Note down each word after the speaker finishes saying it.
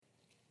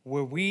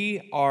where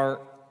we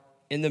are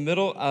in the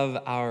middle of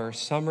our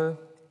summer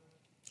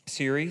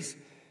series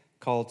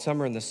called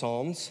Summer in the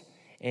Psalms,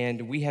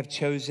 and we have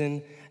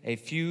chosen a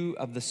few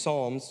of the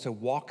Psalms to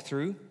walk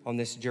through on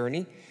this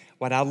journey.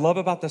 What I love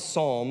about the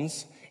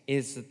Psalms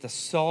is that the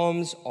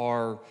Psalms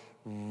are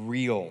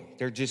real.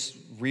 They're just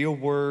real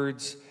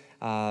words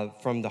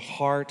from the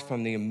heart,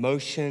 from the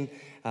emotion.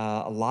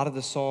 A lot of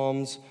the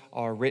Psalms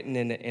are written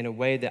in a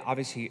way that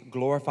obviously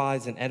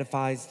glorifies and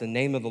edifies the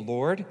name of the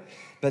Lord.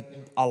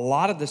 But a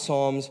lot of the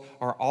Psalms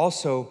are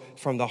also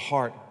from the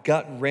heart,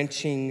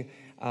 gut-wrenching,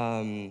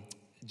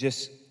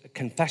 just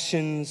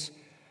confessions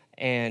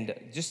and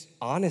just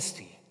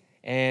honesty.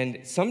 And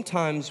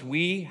sometimes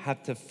we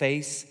have to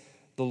face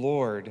the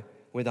Lord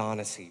with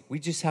honesty. We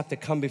just have to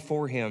come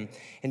before him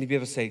and to be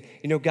able to say,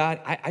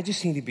 God, I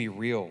just need to be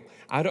real.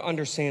 I don't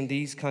understand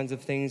these kinds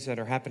of things that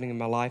are happening in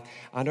my life.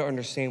 I don't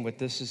understand what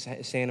this is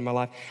saying in my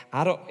life.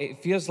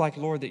 It feels like,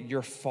 Lord, that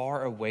you're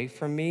far away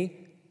from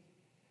me.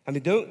 I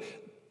mean,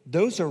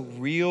 those are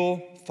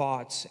real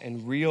thoughts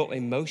and real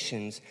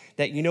emotions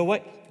that, you know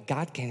what?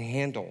 God can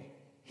handle.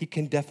 He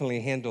can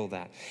definitely handle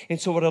that. And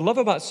so what I love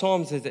about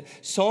Psalms is that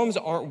Psalms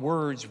aren't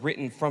words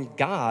written from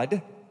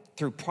God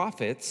through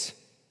prophets.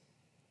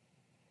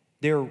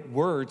 They're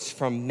words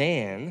from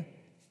man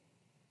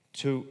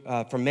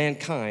from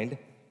mankind,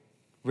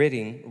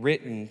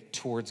 written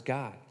towards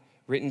God,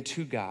 written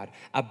to God,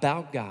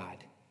 about God.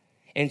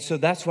 And so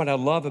that's what I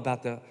love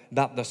about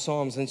the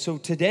Psalms. And so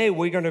today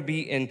we're going to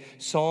be in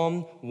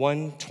Psalm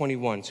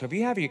 121. So if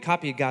you have your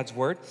copy of God's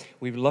Word,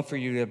 we would love for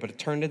you to be able to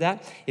turn to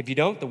that. If you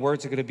don't, the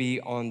words are going to be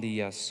on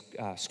the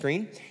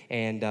screen,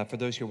 and for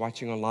those who are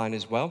watching online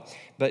as well.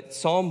 But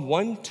Psalm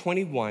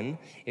 121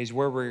 is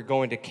where we're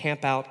going to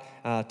camp out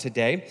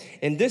today.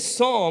 And this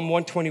Psalm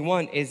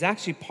 121 is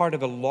actually part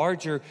of a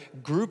larger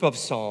group of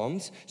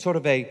Psalms, sort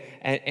of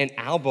an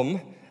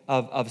album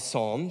of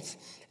Psalms.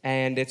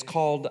 And it's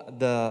called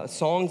the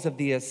Songs of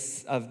the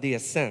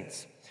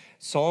Ascent.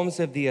 Psalms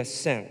of the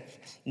Ascent.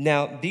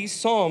 Now, these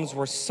psalms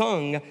were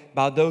sung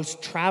by those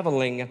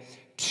traveling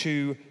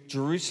to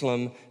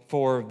Jerusalem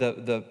for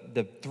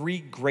the three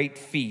great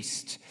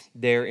feasts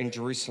there in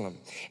Jerusalem.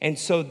 And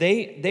so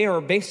they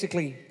are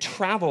basically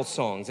travel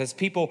songs as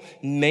people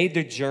made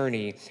the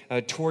journey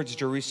towards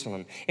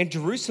Jerusalem. And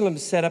Jerusalem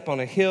is set up on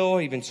a hill,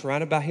 even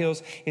surrounded by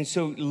hills. And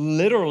so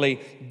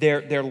literally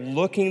they're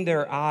looking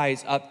their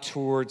eyes up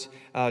towards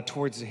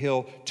the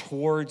hill,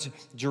 towards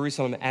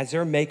Jerusalem as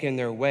they're making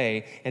their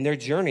way and they're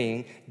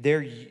journeying.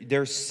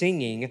 They're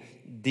singing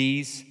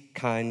these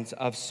kinds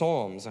of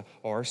psalms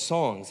or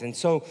songs. And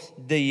so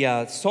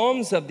the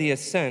Psalms of the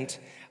Ascent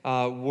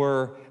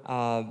were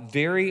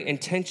very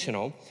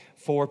intentional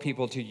for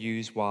people to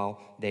use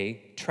while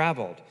they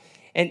traveled.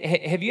 And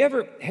have you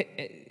ever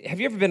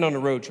been on a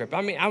road trip?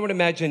 I mean, I would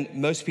imagine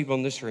most people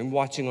in this room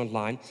watching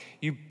online,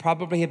 you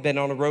probably have been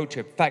on a road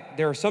trip. In fact,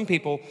 there are some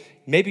people,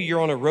 maybe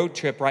you're on a road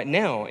trip right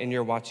now and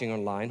you're watching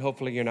online.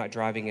 Hopefully you're not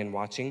driving and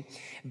watching.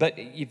 But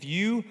if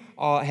you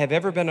have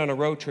ever been on a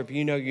road trip,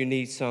 you know you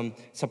need some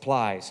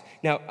supplies.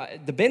 Now,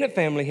 the Bennett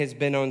family has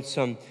been on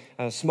some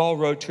small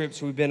road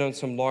trips. We've been on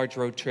some large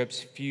road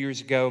trips. A few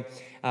years ago,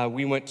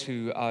 we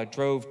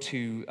drove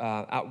to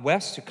out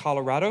west to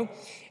Colorado,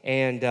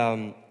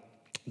 and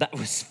that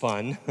was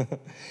fun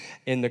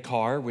in the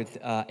car with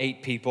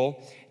 8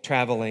 people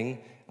traveling.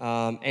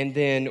 And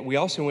then we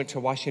also went to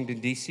Washington,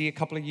 D.C. a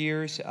couple of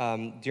years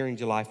during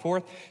July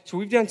 4th. So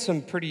we've done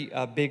some pretty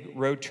big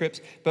road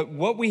trips. But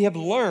what we have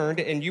learned,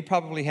 and you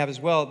probably have as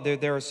well,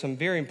 there are some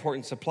very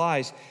important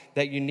supplies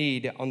that you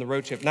need on the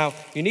road trip. Now,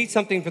 you need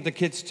something for the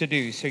kids to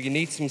do, so you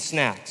need some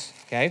snacks.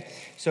 Okay,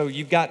 so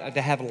you've got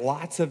to have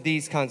lots of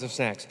these kinds of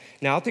snacks.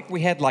 Now, I think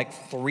we had like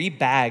 3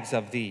 bags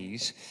of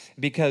these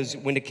because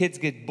when the kids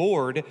get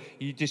bored,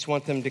 you just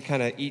want them to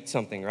kind of eat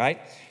something,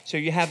 right? So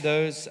you have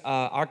those.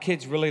 Our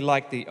kids really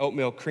like the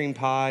oatmeal cream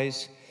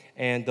pies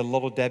and the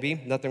Little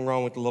Debbie. Nothing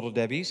wrong with the Little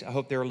Debbies. I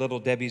hope there are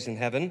Little Debbies in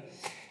heaven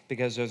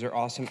because those are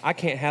awesome. I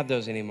can't have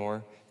those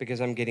anymore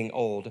because I'm getting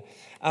old.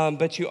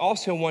 But you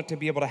also want to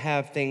be able to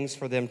have things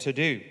for them to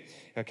do.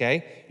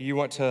 Okay, you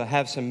want to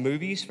have some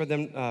movies for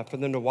them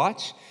to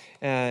watch,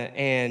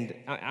 and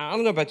I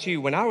don't know about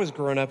you. When I was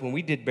growing up, when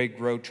we did big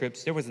road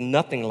trips, there was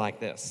nothing like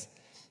this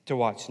to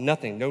watch.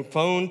 Nothing, no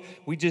phone.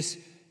 We just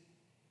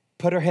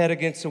put our head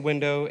against the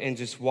window and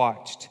just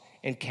watched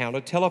and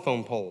counted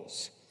telephone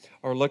poles,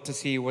 or looked to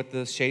see what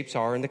the shapes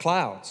are in the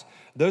clouds.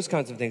 Those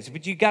kinds of things.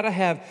 But you got to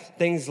have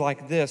things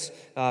like this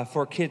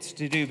for kids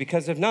to do,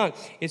 because if not,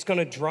 it's going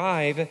to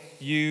drive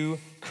you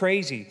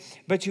crazy.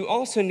 But you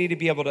also need to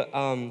be able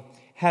to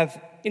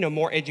have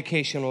more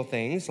educational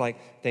things,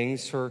 like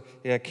things for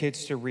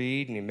kids to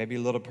read, and maybe a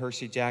little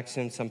Percy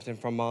Jackson, something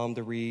from mom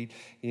to read,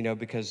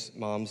 because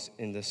mom's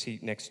in the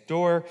seat next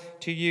door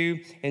to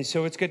you. And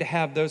so it's good to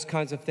have those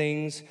kinds of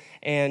things.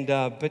 And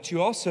but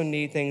you also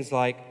need things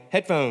like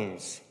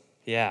headphones.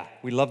 Yeah,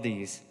 we love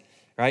these,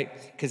 right?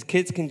 Because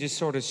kids can just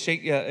sort of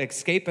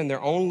escape in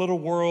their own little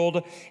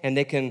world, and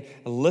they can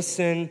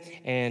listen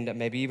and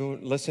maybe even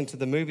listen to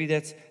the movie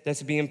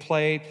that's being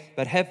played.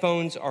 But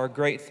headphones are a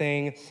great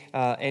thing,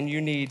 and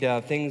you need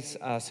things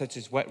such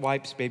as wet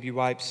wipes, baby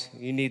wipes.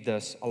 You need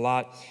this a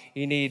lot.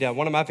 You need,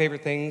 one of my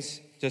favorite things,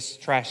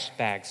 just trash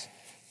bags,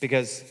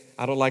 because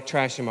I don't like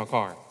trash in my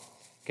car,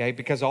 okay?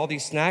 Because all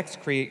these snacks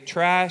create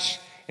trash,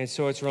 and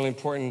so it's really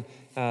important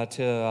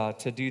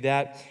to do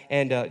that.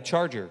 And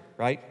charger,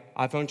 right?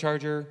 iPhone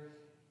charger,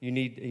 you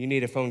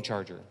need a phone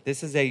charger.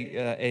 This is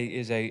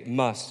a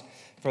must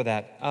for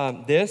that.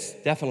 This,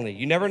 definitely.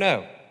 You never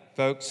know,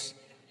 folks.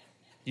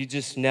 You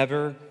just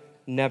never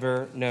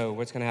know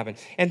what's going to happen.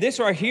 And this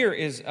right here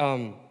is,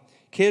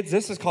 kids,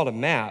 this is called a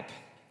map.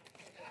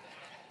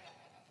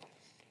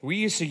 We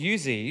used to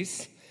use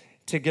these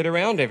to get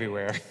around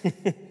everywhere.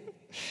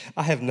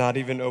 I have not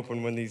even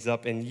opened one of these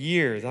up in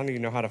years. I don't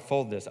even know how to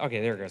fold this.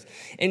 Okay, there it goes.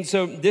 And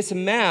so this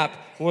map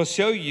will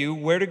show you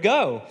where to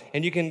go.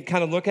 And you can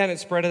kind of look at it,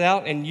 spread it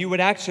out, and you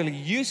would actually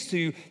used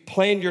to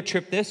plan your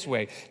trip this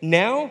way.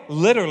 Now,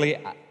 literally,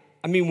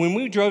 I mean, when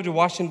we drove to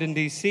Washington,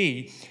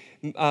 D.C.,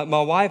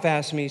 my wife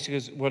asked me, she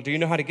goes, well, do you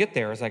know how to get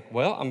there? I was like,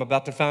 well, I'm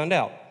about to find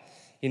out.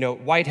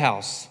 White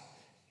House,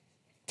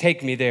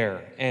 take me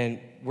there. And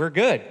we're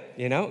good,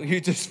 you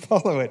just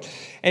follow it.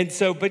 And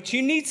so, but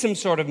you need some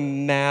sort of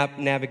map,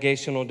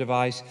 navigational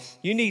device.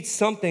 You need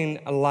something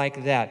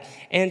like that.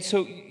 And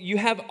so you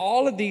have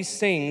all of these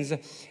things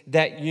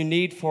that you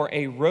need for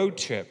a road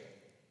trip.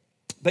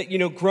 But,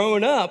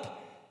 growing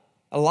up,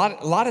 a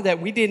lot of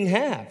that we didn't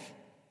have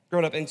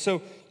growing up. And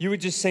so you would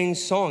just sing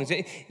songs.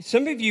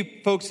 Some of you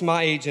folks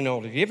my age and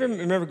older, do you ever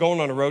remember going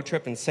on a road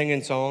trip and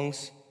singing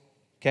songs?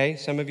 Okay,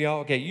 some of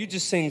y'all? Okay, you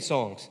just sing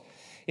songs.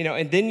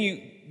 And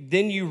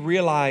then you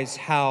realize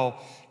how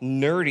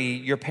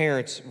nerdy your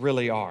parents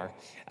really are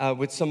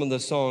with some of the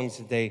songs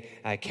that they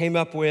came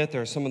up with,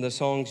 or some of the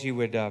songs you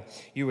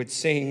would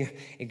sing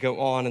and go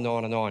on and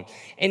on and on.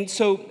 And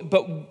so,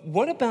 but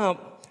what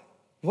about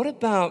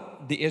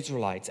the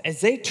Israelites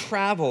as they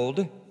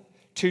traveled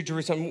to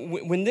Jerusalem?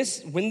 When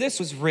this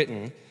was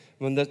written,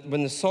 when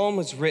the psalm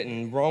was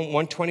written, Psalm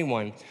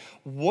 121,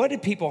 what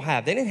did people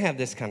have? They didn't have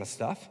this kind of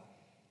stuff.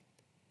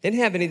 They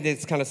didn't have any of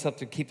this kind of stuff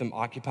to keep them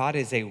occupied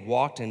as they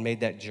walked and made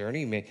that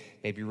journey,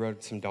 maybe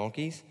rode some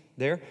donkeys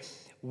there.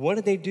 What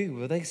did they do?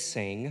 Well, they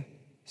sang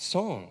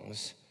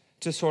songs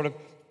to sort of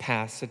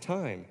pass the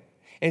time.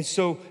 And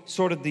so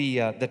sort of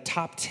the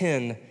top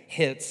 10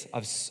 hits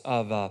of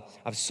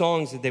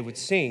songs that they would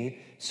sing,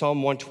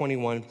 Psalm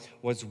 121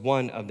 was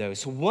one of those.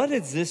 So what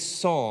does this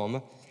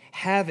psalm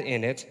have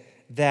in it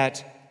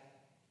that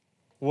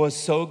was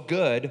so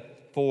good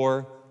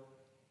for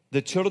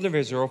the children of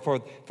Israel,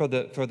 for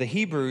the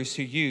Hebrews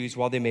who used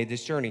while they made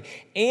this journey?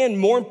 And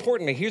more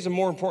importantly, here's a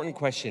more important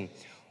question.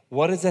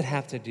 What does that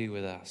have to do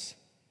with us?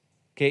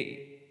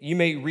 Okay, you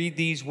may read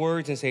these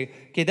words and say,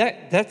 okay,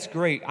 that's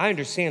great. I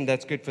understand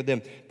that's good for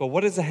them. But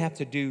what does it have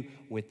to do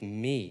with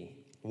me?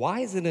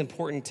 Why is it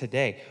important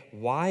today?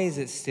 Why is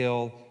it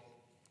still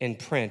in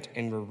print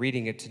and we're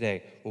reading it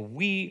today? Well,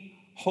 we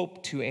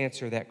hope to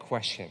answer that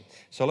question.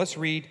 So let's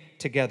read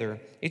together.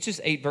 It's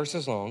just 8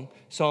 verses long.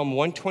 Psalm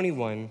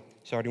 121,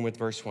 starting with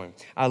verse 1.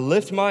 I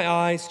lift my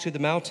eyes to the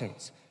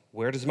mountains.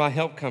 Where does my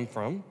help come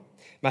from?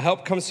 My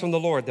help comes from the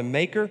Lord, the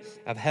maker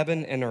of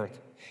heaven and earth.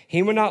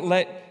 He will not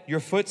let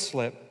your foot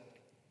slip.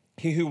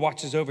 He who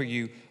watches over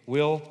you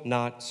will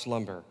not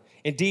slumber.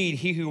 Indeed,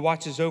 he who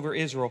watches over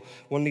Israel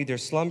will neither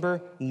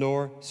slumber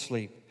nor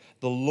sleep.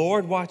 The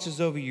Lord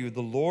watches over you.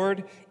 The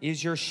Lord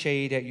is your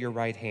shade at your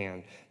right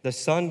hand. The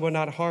sun will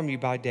not harm you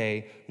by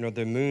day, nor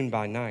the moon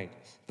by night.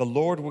 The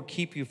Lord will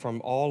keep you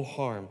from all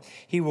harm.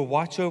 He will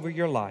watch over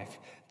your life.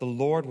 The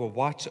Lord will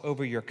watch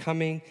over your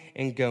coming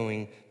and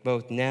going,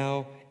 both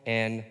now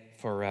and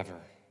forever.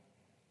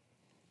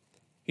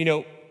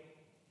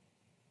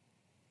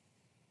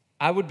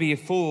 I would be a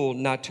fool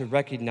not to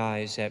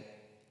recognize that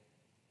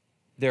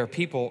there are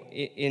people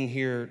in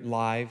here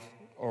live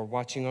or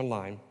watching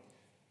online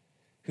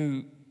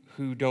who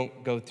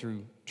don't go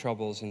through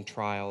troubles and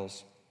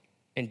trials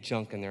and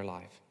junk in their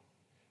life.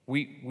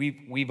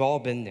 We've all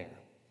been there.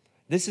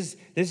 This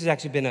has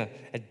actually been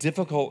a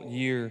difficult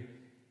year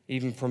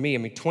even for me. I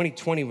mean,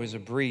 2020 was a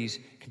breeze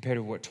compared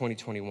to what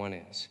 2021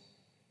 is.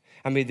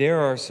 I mean, there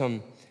are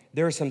some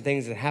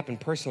things that happened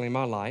personally in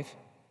my life.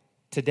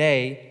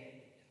 Today,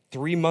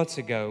 3 months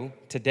ago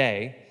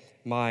today,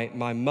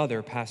 my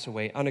mother passed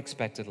away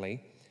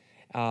unexpectedly.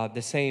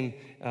 The same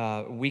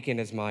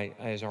weekend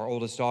as our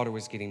oldest daughter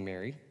was getting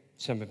married.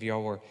 Some of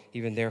y'all were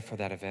even there for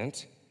that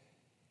event.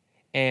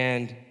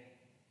 And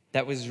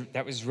that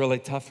was really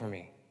tough for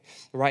me.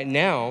 Right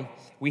now,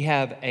 we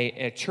have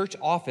a church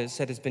office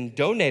that has been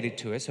donated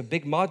to us, a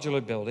big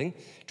modular building,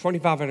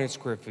 2,500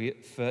 square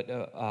foot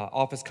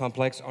office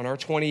complex on our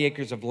 20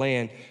 acres of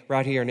land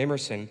right here in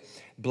Emerson.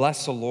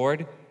 Bless the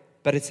Lord.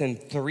 But it's in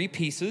 3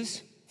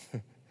 pieces,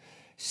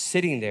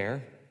 sitting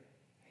there,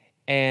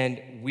 and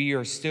we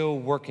are still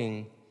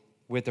working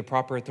with the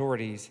proper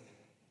authorities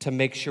to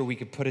make sure we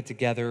could put it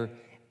together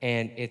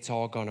and it's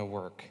all gonna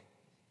work.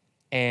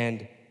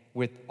 and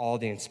with all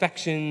the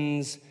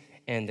inspections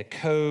and the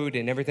code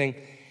and everything.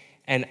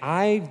 And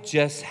I've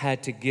just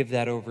had to give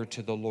that over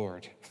to the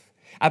Lord.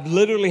 I've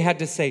literally had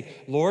to say,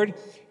 Lord,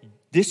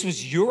 this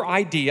was your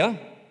idea.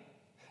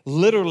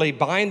 Literally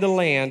buying the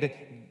land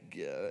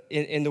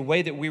in the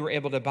way that we were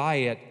able to buy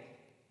it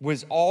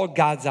was all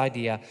God's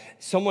idea.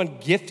 Someone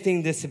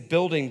gifting this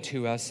building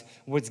to us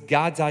was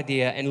God's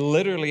idea. And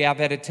literally I've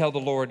had to tell the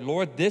Lord,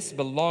 Lord, this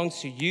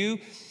belongs to you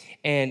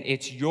and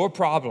it's your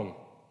problem.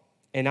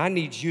 And I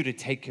need you to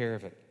take care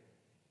of it.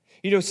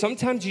 You know,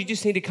 sometimes you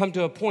just need to come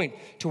to a point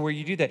to where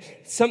you do that.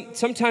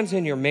 Sometimes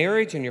in your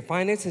marriage, in your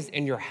finances,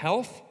 in your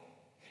health,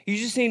 you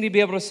just need to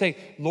be able to say,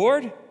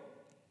 Lord,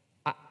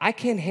 I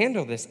can't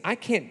handle this. I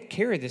can't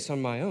carry this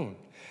on my own.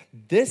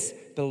 This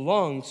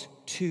belongs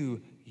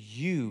to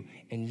you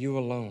and you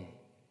alone.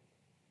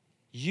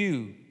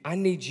 I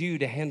need you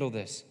to handle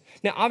this.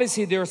 Now,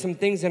 obviously, there are some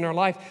things in our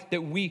life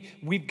that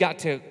we've got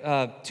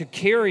to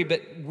carry,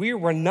 but we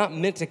were not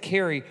meant to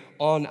carry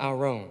on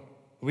our own.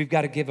 We've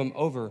got to give them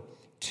over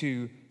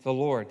to the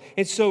Lord.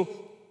 And so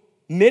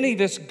many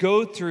of us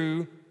go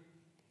through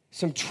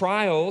some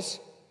trials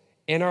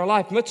in our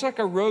life, much like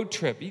a road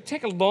trip. You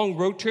take a long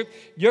road trip,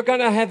 you're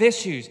going to have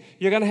issues.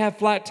 You're going to have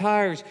flat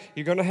tires.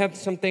 You're going to have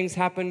some things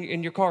happen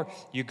in your car.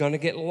 You're going to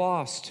get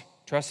lost.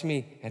 Trust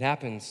me, it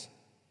happens.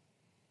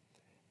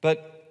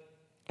 But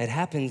it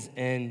happens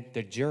in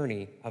the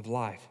journey of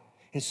life.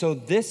 And so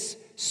this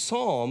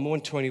Psalm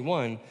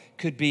 121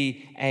 could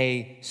be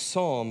a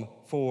psalm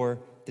for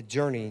the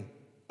journey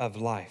of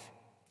life.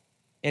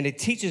 And it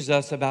teaches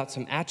us about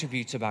some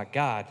attributes about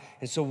God.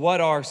 And so what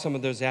are some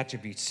of those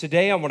attributes?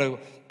 Today I want to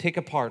pick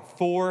apart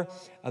 4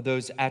 of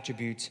those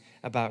attributes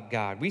about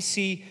God. We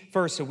see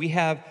first that we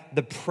have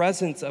the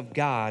presence of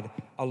God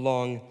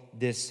along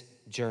this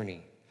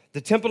journey.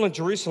 The temple in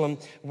Jerusalem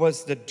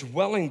was the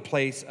dwelling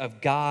place of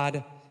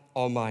God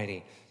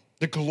Almighty.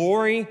 The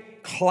glory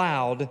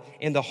cloud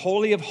in the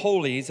Holy of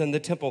Holies in the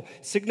temple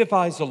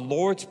signifies the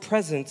Lord's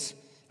presence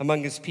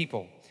among his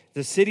people.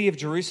 The city of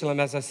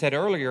Jerusalem, as I said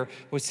earlier,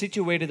 was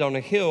situated on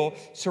a hill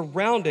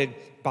surrounded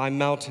by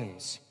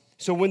mountains.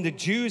 So when the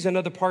Jews and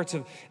other parts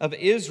of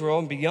Israel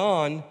and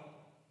beyond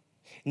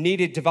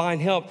needed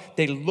divine help,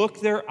 they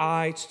looked their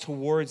eyes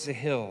towards the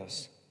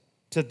hills.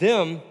 To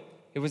them,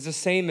 it was the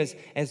same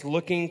as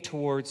looking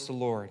towards the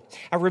Lord.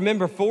 I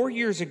remember 4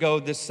 years ago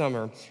this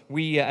summer,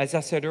 we, as I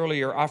said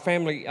earlier, our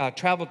family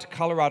traveled to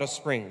Colorado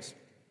Springs.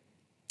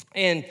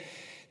 And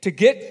to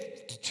get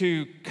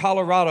to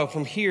Colorado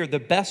from here, the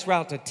best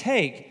route to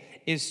take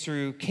is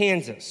through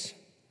Kansas.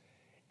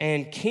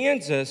 And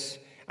Kansas,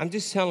 I'm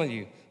just telling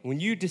you, when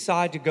you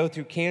decide to go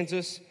through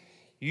Kansas,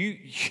 you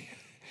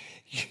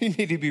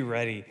need to be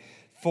ready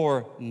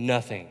for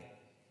nothing.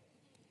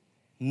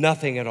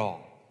 Nothing at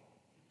all.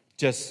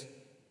 Just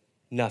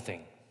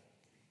nothing.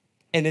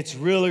 And it's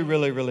really,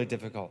 really, really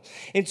difficult.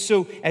 And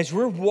so as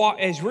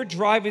we're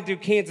driving through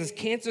Kansas,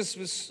 Kansas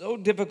was so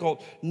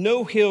difficult.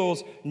 No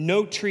hills,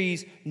 no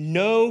trees,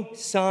 no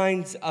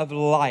signs of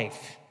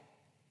life.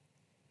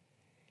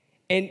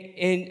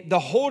 And the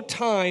whole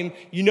time,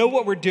 you know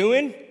what we're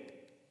doing?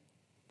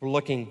 We're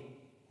looking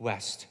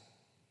west.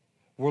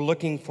 We're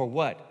looking for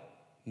what?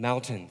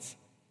 Mountains.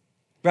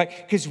 Right?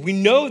 Because we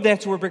know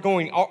that's where we're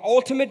going. Our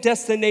ultimate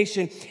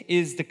destination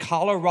is the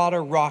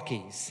Colorado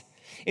Rockies.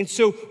 And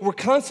so we're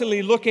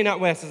constantly looking out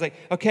west. It's like,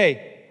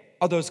 okay,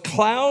 are those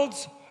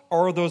clouds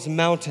or are those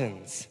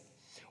mountains?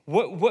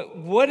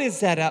 What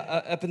is that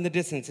up in the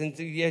distance? And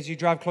as you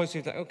drive closer,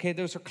 it's like, okay,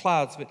 those are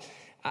clouds, but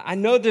I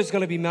know there's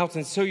going to be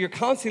mountains. So you're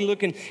constantly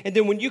looking. And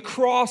then when you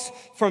cross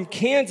from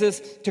Kansas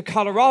to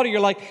Colorado, you're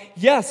like,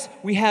 yes,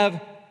 we have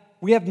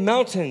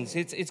mountains.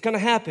 It's going to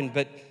happen.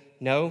 But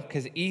no,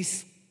 because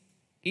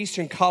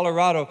eastern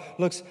Colorado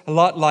looks a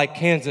lot like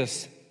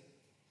Kansas.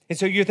 And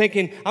so you're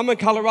thinking, I'm in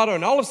Colorado,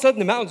 and all of a sudden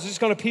the mountains are just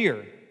going to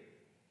appear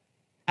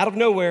out of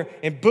nowhere,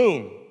 and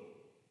boom.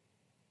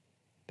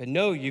 But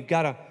no, you've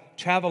got to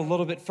travel a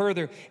little bit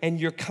further, and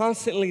you're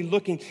constantly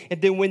looking.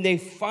 And then when they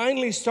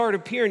finally start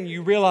appearing,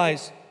 you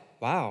realize,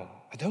 wow,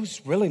 are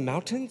those really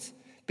mountains?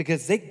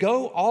 Because they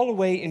go all the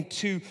way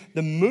into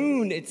the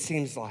moon, it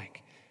seems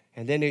like.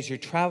 And then as you're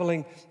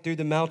traveling through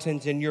the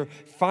mountains and you're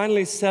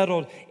finally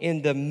settled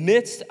in the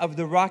midst of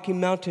the Rocky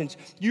Mountains,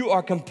 you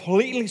are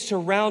completely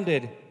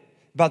surrounded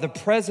by the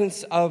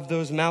presence of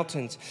those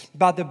mountains,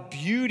 by the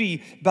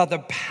beauty, by the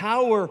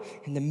power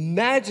and the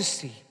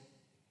majesty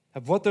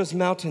of what those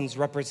mountains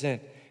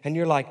represent. And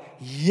you're like,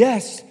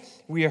 yes,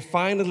 we are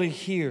finally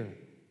here.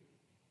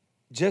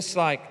 Just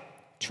like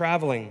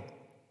traveling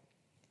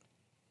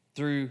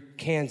through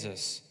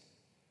Kansas,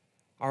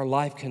 our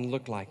life can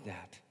look like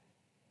that.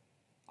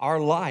 Our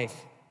life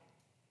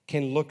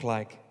can look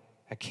like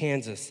a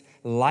Kansas,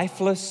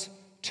 lifeless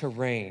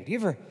terrain.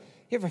 You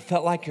ever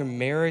felt like your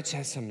marriage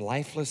has some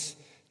lifeless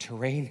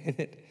terrain in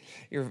it?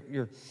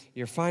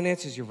 Your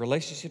finances, your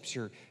relationships,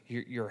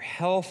 your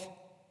health,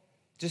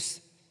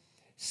 just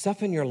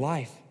stuff in your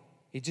life.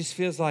 It just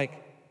feels like,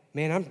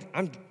 man,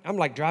 I'm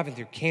like driving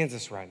through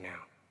Kansas right now.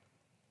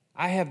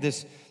 I have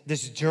this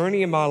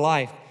journey in my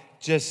life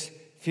just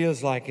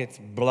feels like it's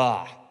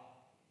blah.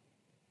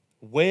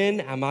 When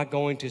am I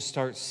going to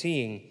start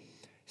seeing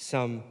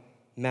some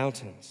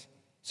mountains?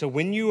 So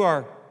when you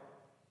are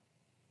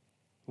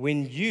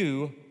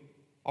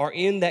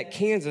in that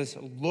Kansas,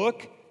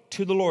 look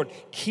to the Lord.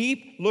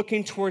 Keep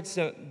looking towards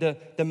the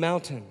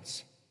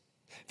mountains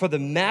for the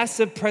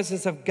massive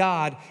presence of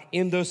God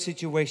in those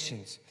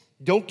situations.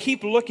 Don't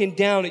keep looking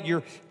down at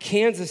your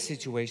Kansas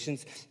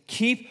situations.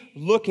 Keep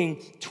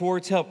looking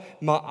towards help.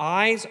 My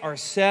eyes are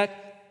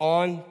set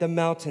on the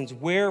mountains.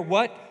 Where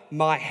what?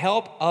 My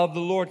help of the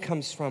Lord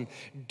comes from.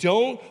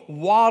 Don't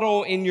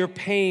waddle in your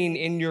pain,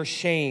 in your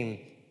shame.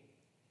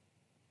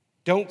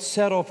 Don't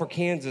settle for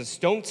Kansas.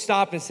 Don't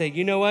stop and say,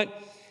 you know what?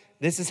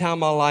 This is how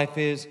my life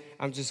is.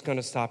 I'm just going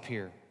to stop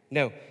here.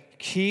 No,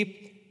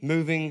 keep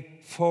moving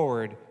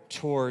forward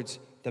towards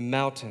the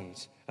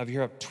mountains of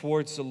Europe,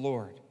 towards the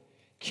Lord.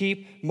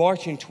 Keep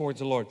marching towards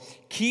the Lord.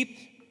 Keep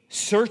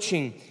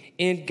searching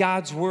in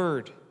God's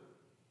word.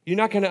 You're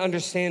not going to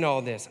understand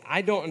all this.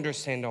 I don't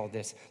understand all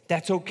this.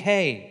 That's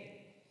okay.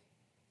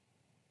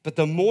 But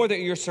the more that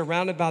you're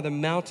surrounded by the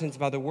mountains,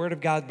 by the word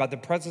of God, by the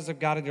presence of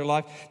God in your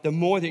life, the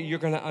more that you're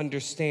going to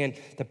understand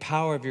the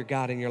power of your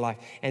God in your life.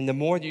 And the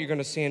more that you're going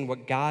to see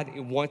what God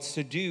wants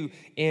to do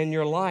in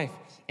your life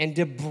and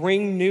to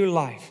bring new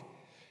life.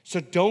 So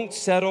don't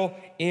settle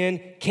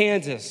in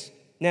Kansas.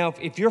 Now,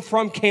 if you're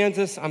from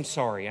Kansas, I'm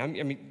sorry.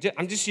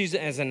 I'm just using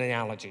it as an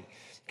analogy,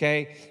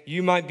 okay?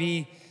 You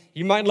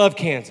might love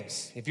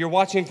Kansas. If you're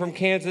watching from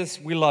Kansas,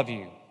 we love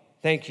you.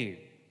 Thank you.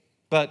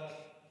 But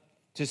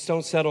just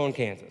don't settle in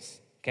Kansas,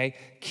 okay?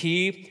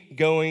 Keep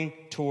going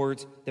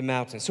towards the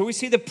mountains. So we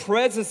see the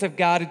presence of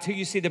God until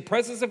you see the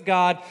presence of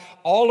God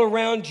all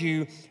around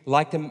you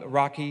like the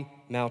Rocky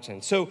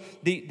Mountain. So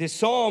the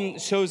psalm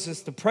shows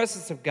us the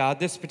presence of God,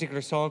 this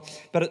particular psalm,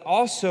 but it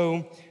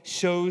also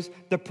shows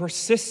the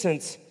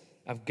persistence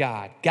of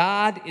God.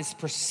 God is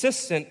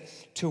persistent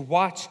to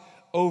watch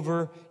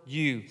over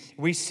you.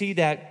 We see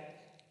that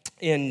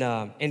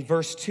in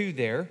verse 2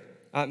 there.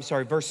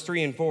 Verse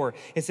 3 and 4.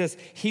 It says,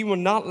 he will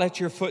not let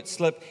your foot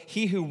slip.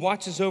 He who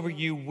watches over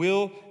you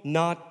will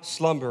not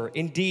slumber.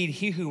 Indeed,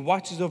 he who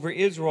watches over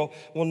Israel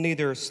will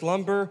neither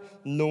slumber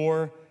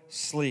nor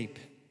sleep.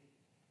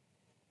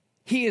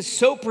 He is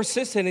so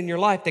persistent in your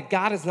life that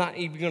God is not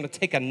even going to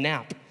take a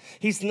nap.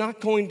 He's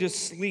not going to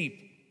sleep.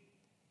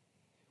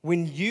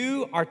 When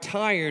you are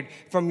tired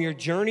from your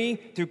journey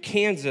through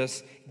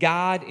Kansas,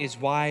 God is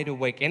wide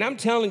awake. And I'm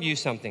telling you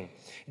something.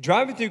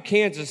 Driving through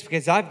Kansas,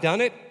 because I've done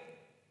it,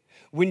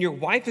 when your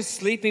wife is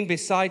sleeping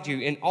beside you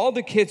and all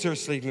the kids are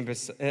sleeping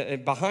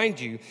behind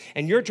you,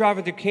 and you're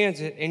driving through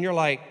Kansas and you're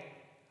like,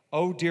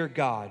 oh, dear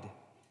God,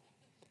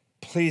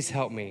 please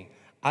help me.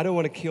 I don't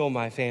want to kill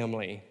my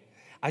family.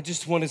 I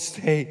just want to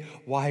stay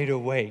wide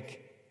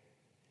awake.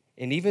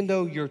 And even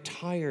though you're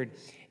tired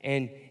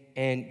and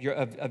you're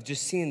of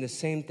just seeing the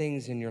same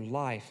things in your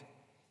life,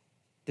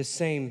 the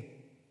same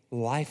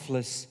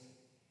lifeless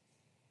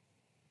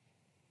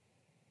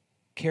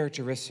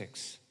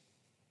characteristics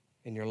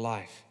in your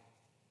life,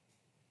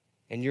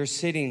 and you're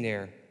sitting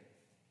there,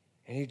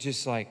 and you're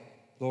just like,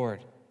 Lord,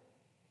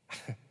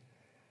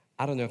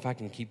 I don't know if I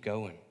can keep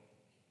going.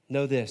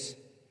 Know this,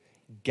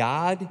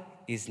 God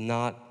is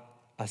not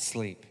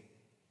asleep.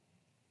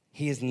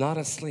 He is not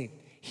asleep.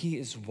 He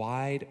is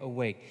wide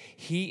awake.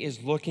 He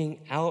is looking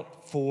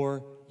out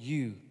for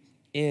you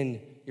in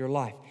your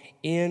life,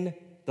 in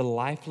the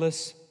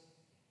lifeless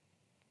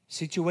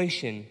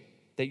situation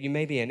that you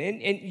may be in.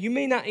 And you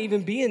may not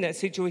even be in that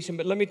situation,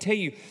 but let me tell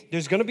you,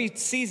 there's going to be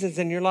seasons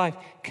in your life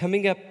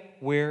coming up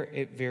where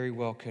it very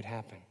well could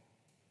happen.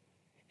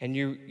 And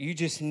you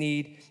just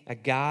need a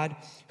God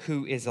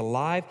who is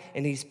alive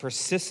and he's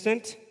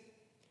persistent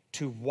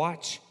to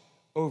watch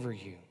over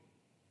you.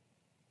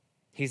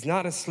 He's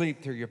not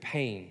asleep through your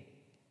pain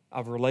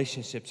of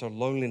relationships or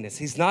loneliness.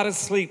 He's not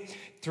asleep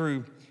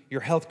through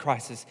your health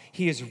crisis.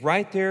 He is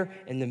right there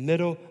in the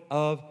middle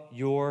of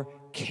your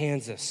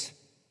Kansas.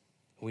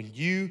 When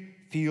you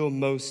feel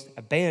most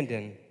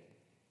abandoned,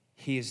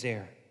 he is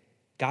there.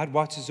 God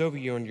watches over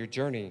you on your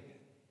journey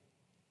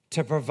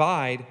to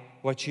provide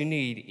what you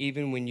need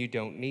even when you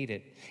don't need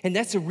it. And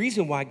that's the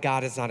reason why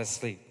God is not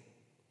asleep.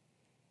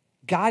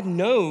 God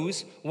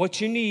knows what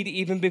you need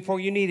even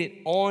before you need it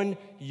on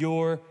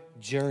your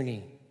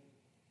journey.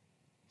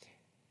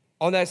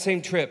 On that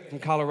same trip from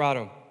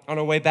Colorado, on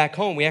our way back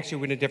home, we actually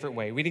went a different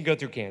way. We didn't go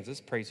through Kansas,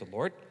 praise the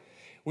Lord.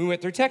 We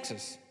went through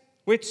Texas,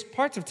 which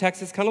parts of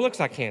Texas kind of looks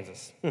like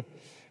Kansas.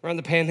 Around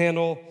the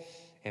Panhandle,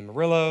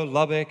 Amarillo,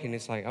 Lubbock, and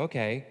it's like,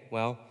 okay,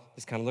 well,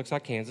 this kind of looks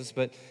like Kansas,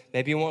 but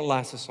maybe it won't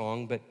last as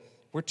long, but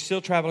we're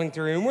still traveling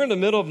through, and we're in the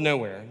middle of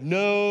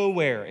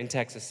nowhere in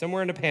Texas,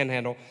 somewhere in the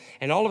Panhandle,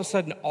 and all of a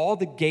sudden, all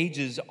the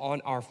gauges on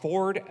our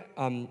Ford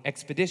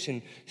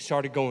Expedition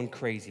started going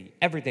crazy.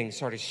 Everything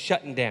started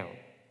shutting down.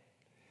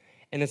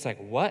 And it's like,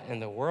 what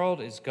in the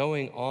world is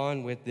going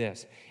on with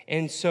this?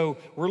 And so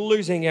we're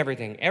losing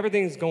everything.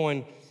 Everything's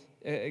going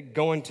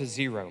to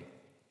zero.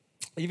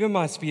 Even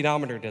my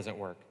speedometer doesn't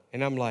work.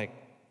 And I'm like,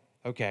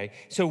 okay.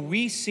 So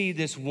we see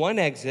this one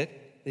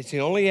exit It's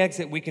the only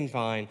exit we can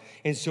find.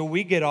 And so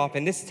we get off,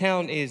 and this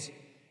town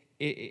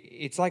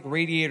it's like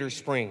Radiator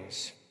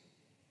Springs.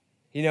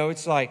 You know,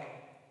 it's like,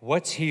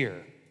 what's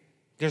here?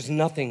 There's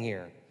nothing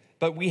here.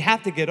 But we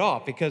have to get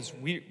off because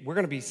we're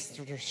going to be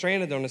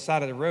stranded on the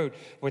side of the road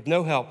with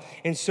no help.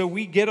 And so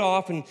we get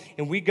off and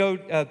we go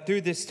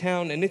through this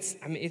town, and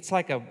it's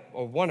like a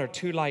 1 or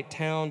 2 light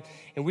town.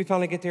 And we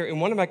finally get there,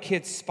 and one of my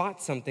kids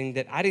spots something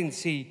that I didn't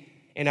see,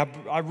 and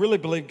I really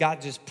believe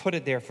God just put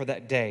it there for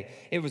that day.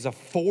 It was a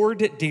Ford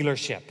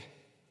dealership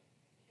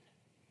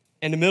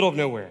in the middle of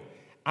nowhere.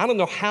 I don't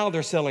know how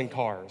they're selling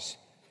cars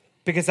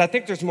because I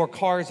think there's more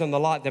cars on the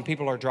lot than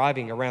people are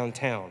driving around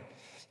town.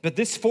 But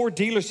this Ford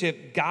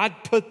dealership, God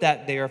put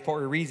that there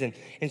for a reason.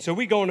 And so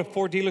we go in a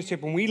Ford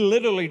dealership, and we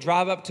literally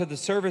drive up to the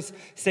service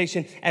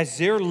station as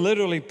they're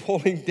literally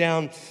pulling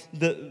down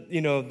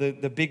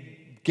the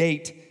big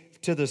gate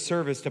to the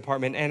service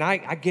department. And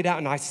I get out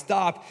and I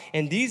stop,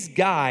 and these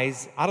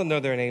guys, I don't know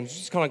their names,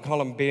 just gonna call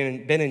them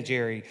Ben and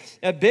Jerry.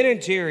 Ben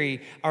and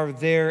Jerry are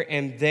there,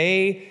 and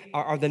they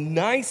are the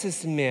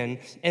nicest men,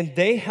 and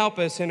they help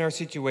us in our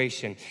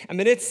situation. I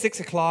mean, it's 6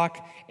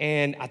 o'clock,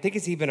 and I think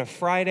it's even a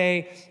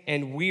Friday,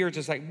 and we are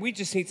just like, we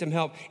just need some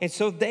help. And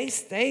so they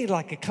stay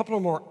like a couple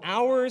of more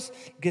hours.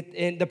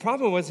 And the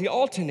problem was the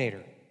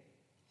alternator.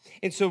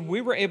 And so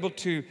we were able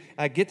to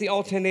get the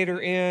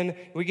alternator in.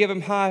 We give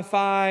them high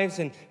fives,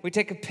 and we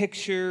take a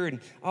picture and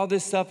all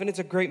this stuff, and it's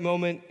a great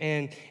moment.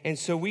 And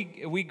so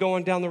we go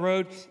on down the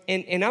road,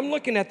 and I'm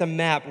looking at the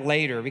map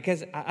later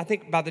because I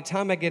think by the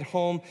time I get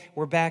home,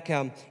 we're back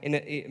in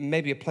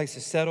maybe a place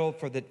to settle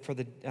for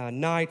the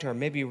night, or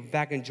maybe we're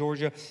back in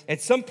Georgia.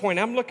 At some point,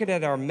 I'm looking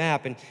at our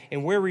map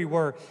and where we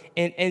were,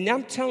 and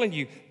I'm telling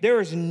you,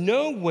 there is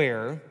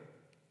nowhere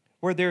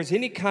where there's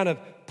any kind of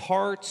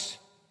parts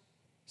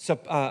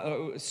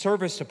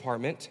service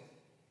department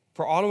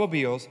for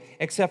automobiles,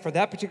 except for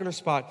that particular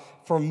spot.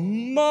 For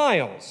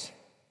miles,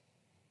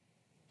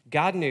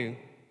 God knew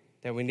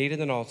that we needed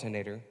an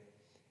alternator,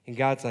 and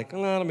God's like,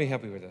 let me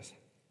help you with this.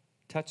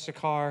 Touch the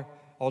car,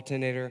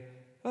 alternator.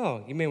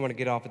 Oh, you may want to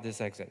get off at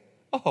this exit.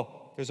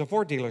 Oh, there's a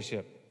Ford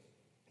dealership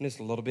in this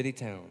little bitty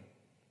town.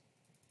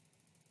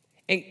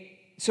 And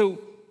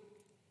so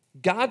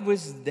God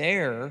was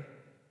there,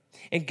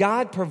 and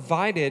God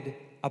provided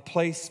a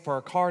place for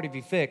our car to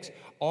be fixed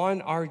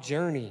on our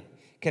journey.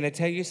 Can I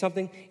tell you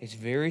something? It's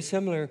very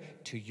similar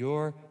to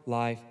your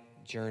life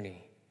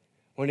journey.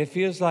 When it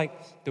feels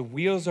like the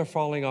wheels are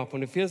falling off,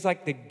 when it feels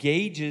like the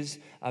gauges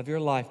of your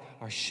life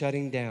are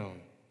shutting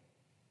down,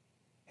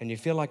 and you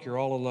feel like you're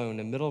all alone in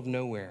the middle of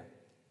nowhere,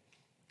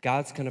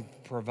 God's going to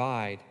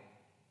provide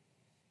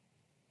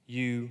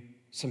you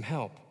some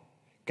help.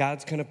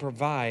 God's going to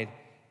provide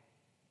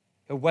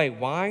a way.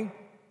 Why?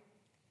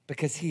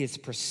 Because He is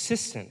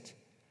persistent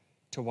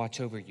to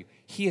watch over you.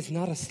 He is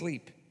not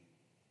asleep.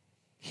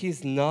 He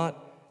is not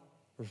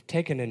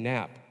taking a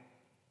nap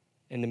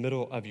in the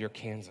middle of your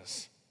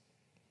Kansas.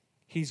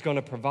 He's going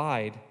to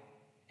provide,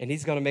 and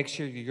He's going to make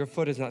sure your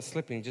foot is not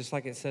slipping, just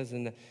like it says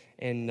in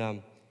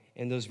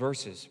those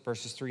verses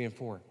 3 and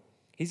 4.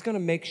 He's going to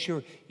make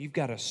sure you've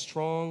got a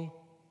strong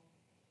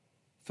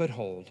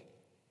foothold.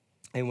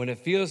 And when it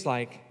feels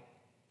like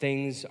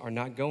things are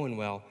not going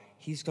well,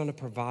 He's going to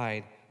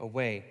provide a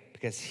way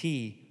because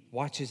He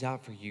watches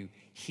out for you.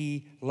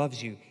 He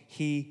loves you.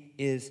 He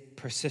is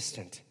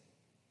persistent.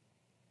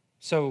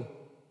 So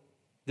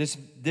this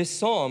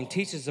psalm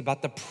teaches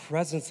about the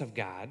presence of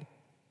God,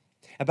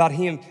 about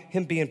him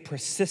being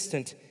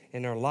persistent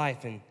in our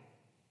life. And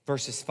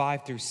verses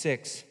 5 through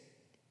 6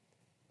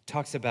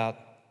 talks about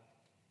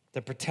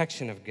the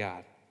protection of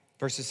God.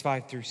 Verses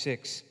 5 through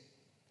 6,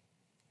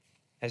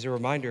 as a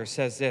reminder,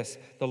 says this: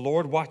 the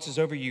Lord watches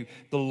over you.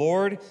 The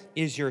Lord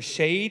is your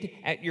shade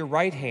at your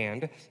right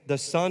hand. The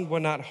sun will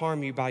not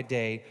harm you by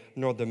day,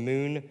 nor the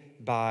moon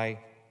by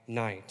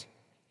night.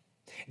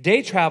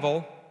 Day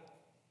travel,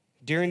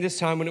 during this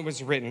time when it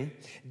was written,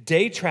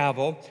 day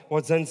travel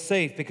was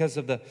unsafe because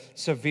of the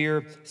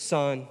severe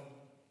sun.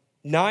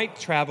 Night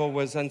travel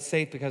was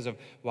unsafe because of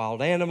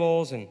wild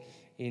animals and,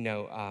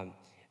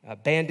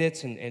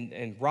 bandits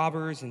and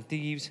robbers and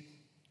thieves.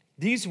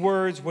 These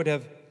words would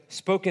have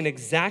spoken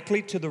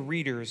exactly to the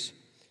readers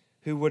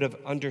who would have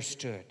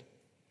understood.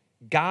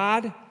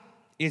 God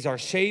is our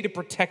shade of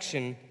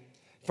protection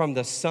from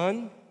the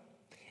sun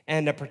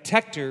and a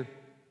protector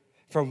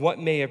from what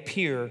may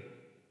appear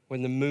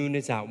when the moon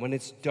is out, when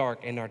it's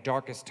dark in our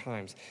darkest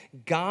times.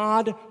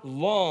 God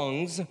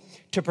longs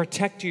to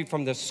protect you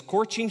from the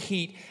scorching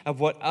heat of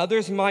what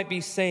others might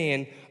be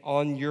saying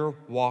on your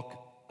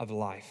walk of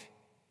life.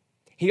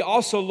 He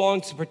also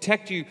longs to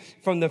protect you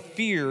from the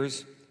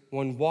fears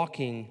when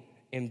walking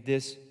in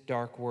this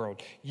dark world.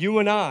 You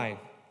and I,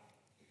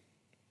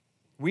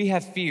 we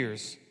have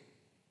fears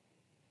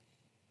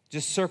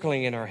just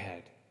circling in our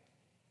head.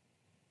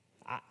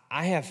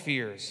 I have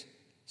fears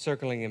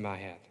circling in my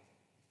head.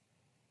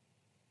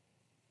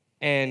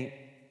 And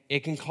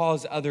it can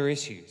cause other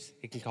issues.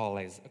 It can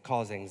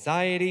cause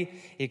anxiety.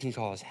 It can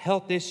cause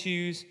health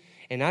issues.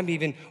 And I'm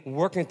even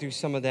working through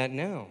some of that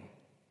now.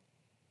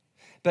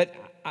 But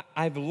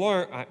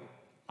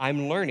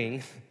I'm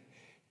learning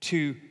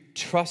to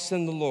trust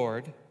in the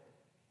Lord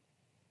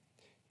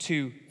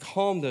to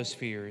calm those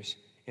fears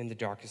in the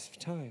darkest of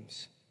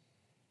times.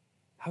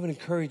 I would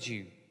encourage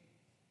you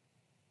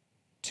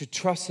to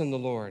trust in the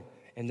Lord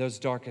in those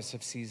darkest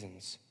of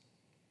seasons.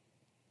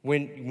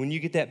 When you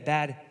get that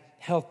bad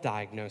health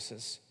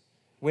diagnosis,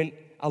 when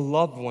a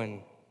loved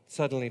one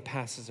suddenly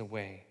passes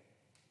away,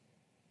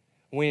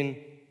 when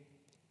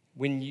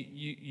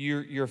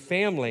your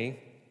family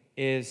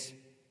is,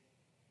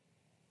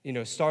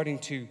 starting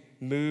to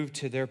move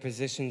to their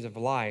positions of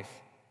life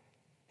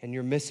and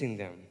you're missing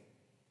them,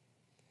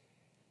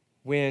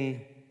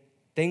 when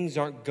things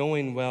aren't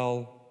going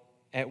well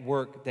at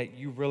work that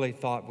you really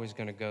thought was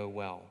going to go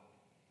well.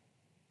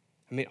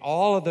 I mean,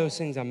 all of those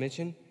things I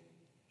mentioned,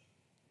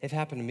 they've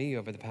happened to me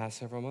over the past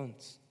several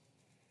months.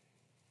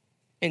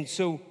 And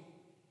so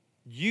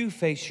you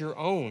face your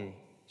own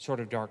sort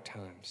of dark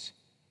times.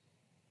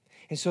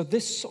 And so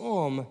this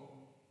psalm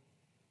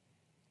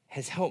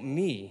has helped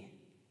me,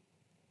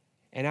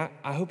 and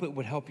I hope it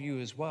would help you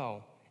as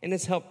well. And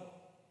it's helped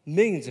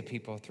millions of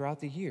people throughout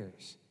the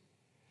years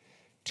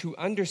to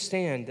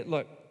understand that,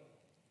 look,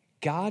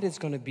 God is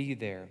going to be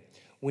there.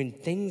 When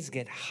things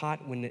get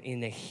hot, when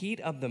in the heat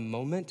of the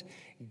moment,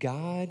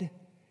 God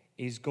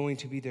is going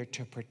to be there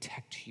to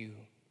protect you.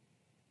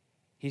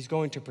 He's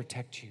going to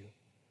protect you.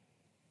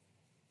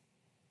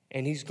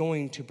 And he's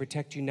going to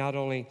protect you not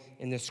only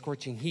in the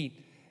scorching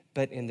heat,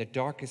 but in the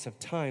darkest of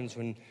times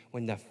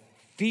when the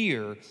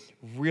fear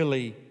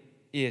really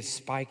is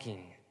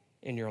spiking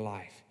in your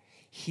life.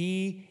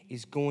 He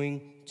is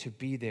going to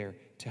be there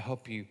to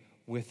help you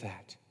with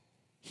that.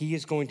 He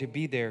is going to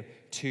be there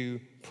to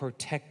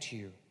protect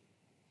you.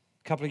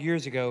 A couple of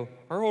years ago,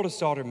 our oldest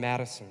daughter,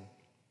 Madison,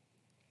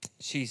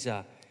 she's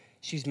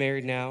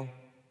married now.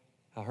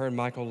 Her and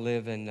Michael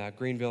live in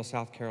Greenville,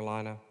 South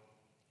Carolina.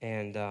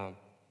 And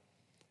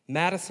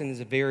Madison is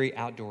a very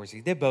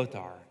outdoorsy. They both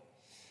are.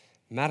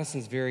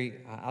 Madison's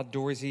very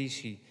outdoorsy.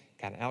 She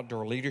got an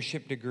outdoor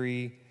leadership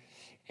degree.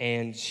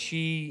 And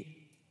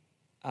she,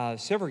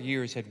 several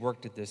years, had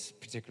worked at this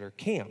particular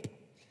camp.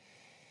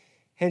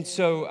 And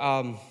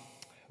so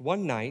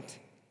one night,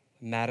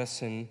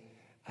 Madison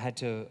had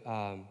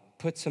to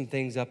put some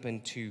things up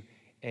into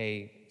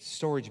a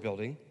storage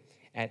building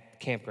at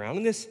campground.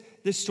 And this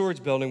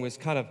storage building was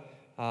kind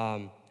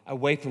of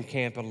away from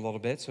camp a little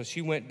bit. So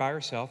she went by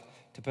herself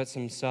to put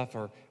some stuff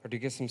or to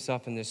get some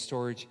stuff in this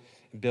storage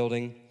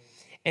building.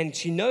 And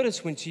she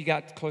noticed when she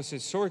got close to the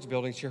storage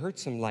building, she heard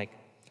some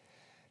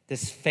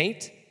this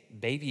faint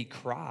baby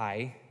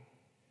cry.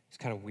 It's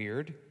kind of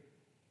weird.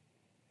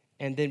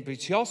 And then,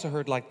 but she also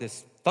heard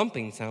this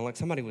thumping sound, like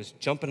somebody was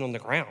jumping on the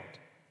ground.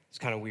 It's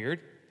kind of weird.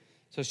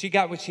 So she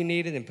got what she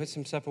needed and put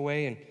some stuff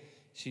away, and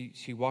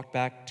she walked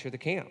back to the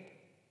camp.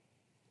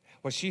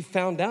 Well, she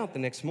found out the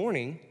next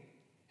morning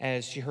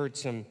as she heard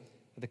some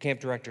of the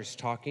camp directors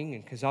talking,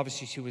 and because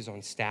obviously she was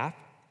on staff,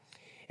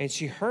 and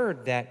she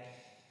heard that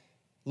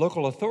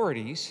local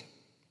authorities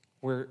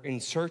were in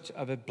search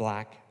of a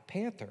Black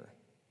Panther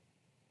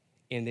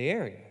in the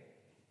area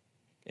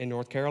in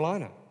North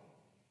Carolina.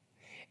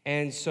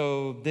 And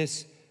so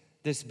this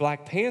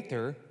Black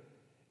Panther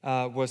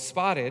was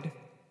spotted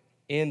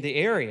in the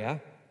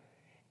area,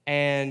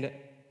 and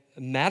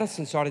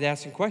Madison started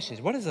asking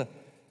questions. What does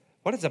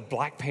a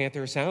Black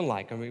Panther sound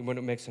like? I mean, when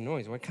it makes a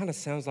noise? Well, it kind of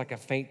sounds like a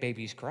faint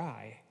baby's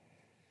cry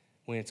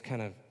when it's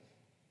kind of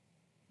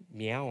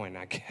meowing,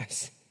 I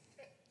guess.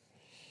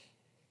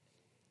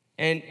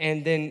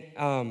 And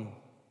then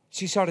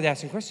she started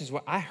asking questions.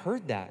 Well, I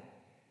heard that.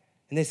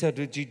 And they said,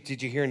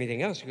 did you hear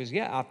anything else? She goes,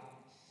 yeah,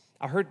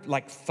 I heard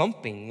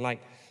thumping,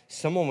 like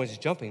someone was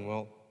jumping.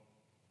 Well,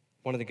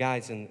 one of the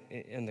guys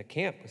in the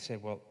camp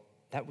said, well,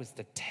 that was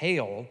the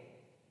tail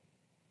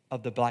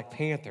of the Black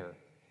Panther.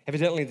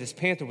 Evidently, this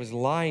panther was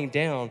lying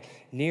down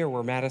near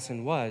where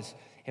Madison was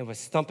and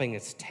was thumping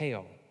its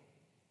tail.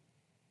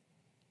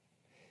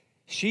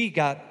 She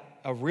got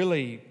a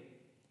really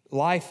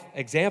life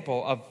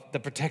example of the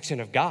protection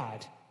of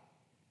God.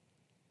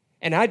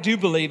 And I do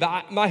believe,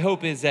 my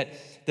hope is that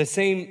the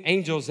same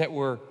angels that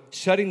were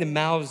shutting the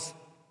mouths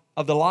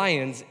of the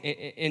lions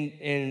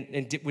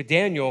with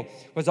Daniel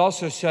was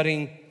also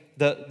shutting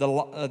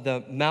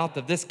the mouth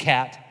of this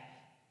cat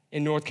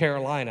in North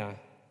Carolina.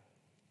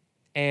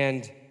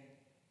 And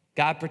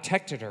God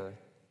protected her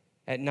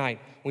at night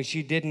when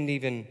she didn't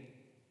even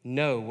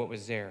know what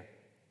was there.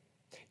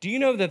 Do you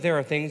know that there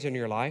are things in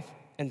your life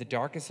in the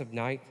darkest of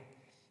night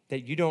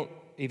that you don't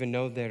even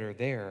know that are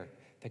there,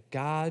 that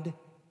God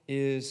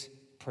is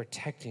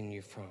protecting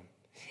you from?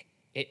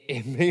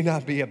 It may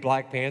not be a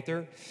Black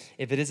Panther.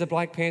 If it is a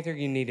Black Panther,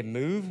 you need to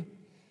move.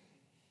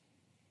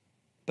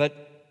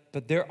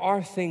 But there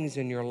are things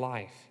in your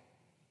life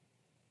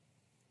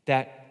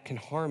that can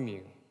harm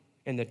you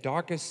in the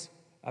darkest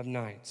of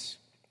nights.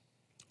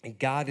 And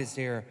God is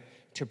there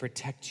to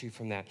protect you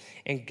from that.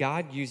 And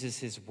God uses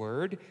his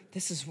word.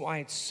 This is why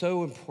it's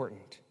so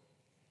important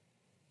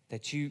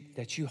that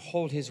you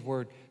hold his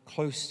word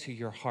close to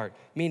your heart,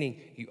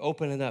 meaning you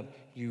open it up,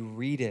 you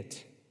read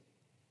it,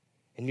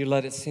 and you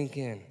let it sink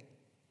in.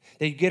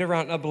 That you get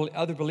around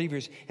other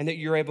believers and that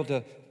you're able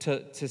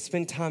to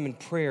spend time in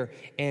prayer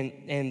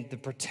and the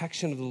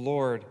protection of the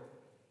Lord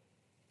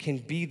can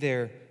be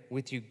there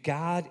with you.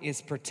 God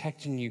is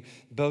protecting you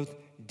both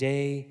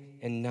day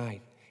and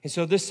night. And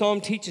so this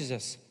psalm teaches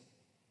us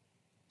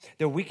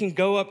that we can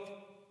go up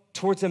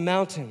towards the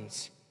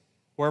mountains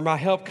where my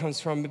help comes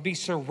from and be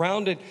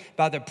surrounded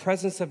by the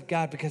presence of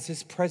God because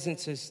his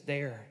presence is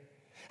there.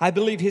 I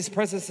believe his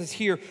presence is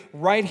here,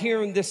 right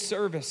here in this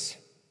service.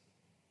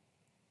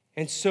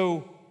 And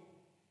so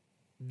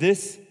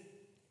this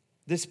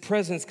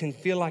presence can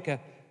feel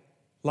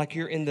like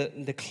you're in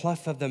the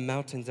cleft of the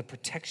mountains, the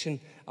protection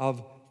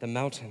of the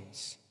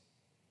mountains.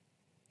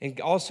 And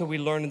also we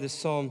learn in this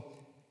psalm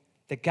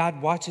that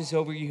God watches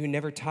over you, who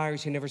never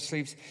tires, who never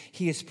sleeps.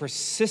 He is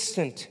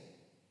persistent,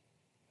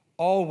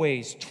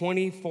 always,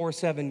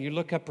 24/7. You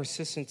look up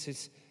persistence,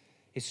 it's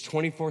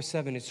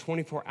 24/7. It's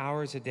 24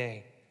 hours a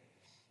day.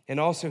 And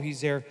also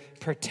he's there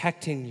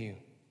protecting you.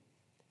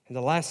 And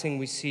the last thing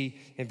we see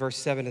in verse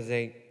 7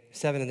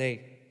 and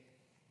 8,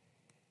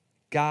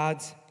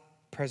 God's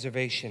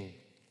preservation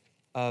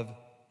of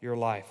your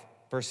life.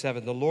 Verse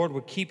 7, the Lord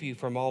will keep you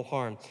from all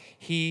harm.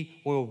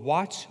 He will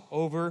watch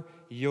over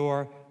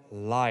your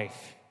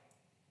life.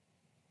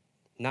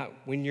 Not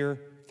when you're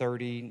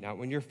 30, not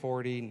when you're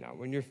 40, not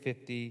when you're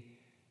 50,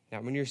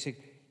 not when you're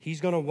 60.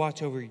 He's going to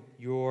watch over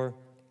your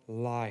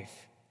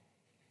life,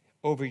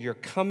 over your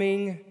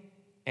coming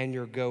and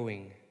your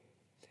going,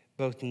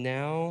 both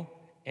now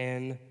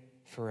and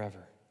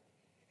forever.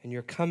 And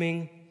your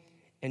coming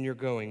and your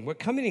going. What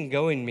coming and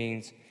going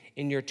means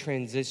in your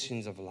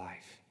transitions of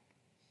life.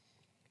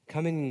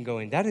 Coming and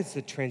going, that is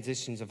the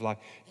transitions of life.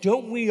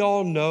 Don't we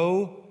all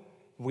know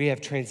we have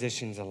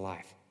transitions in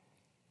life?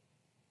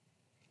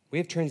 We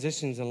have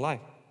transitions in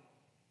life.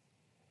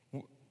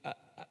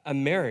 A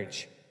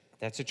marriage,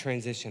 that's a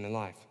transition in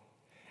life.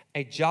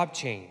 A job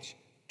change,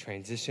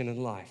 transition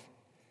in life.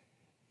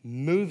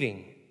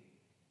 Moving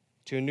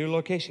to a new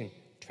location,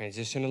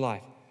 transition in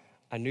life.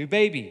 A new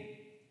baby,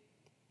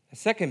 a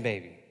second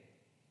baby,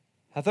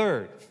 a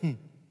third,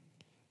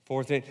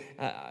 fourth.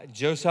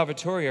 Joe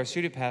Salvatore, our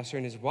student pastor,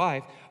 and his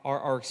wife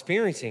are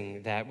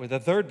experiencing that with a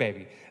third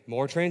baby.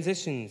 More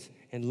transitions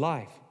in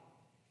life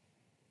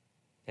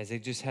as they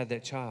just had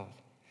that child.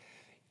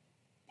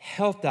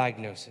 Health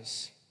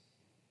diagnosis,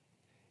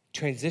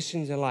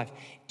 transitions in life.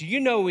 Do you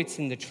know it's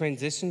in the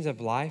transitions of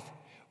life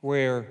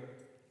where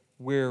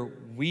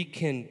we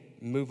can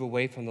move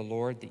away from the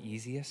Lord the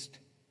easiest?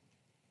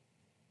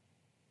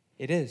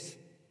 It is.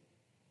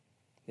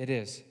 It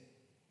is.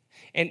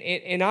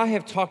 And I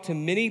have talked to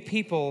many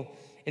people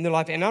in their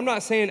life, and I'm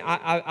not saying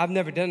I've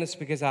never done this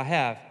because I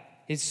have.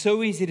 It's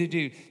so easy to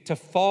do, to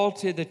fall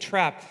to the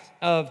trap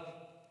of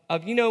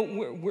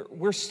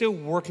we're still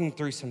working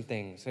through some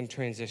things in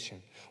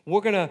transition.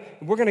 We're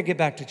gonna get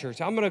back to church.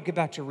 I'm gonna get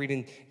back to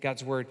reading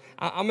God's word.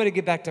 I'm gonna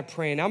get back to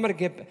praying. I'm gonna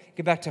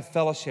get back to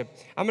fellowship.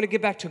 I'm gonna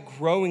get back to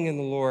growing in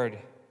the Lord.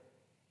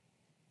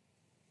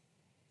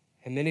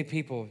 And many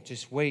people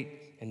just wait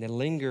and they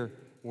linger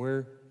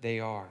where they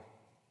are.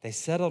 They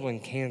settle in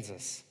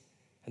Kansas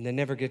and they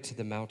never get to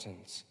the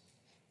mountains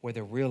where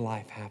the real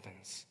life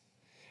happens,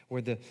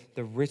 where the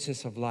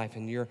richness of life,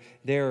 and you're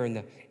there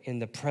in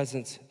the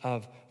presence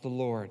of the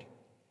Lord.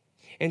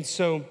 And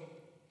so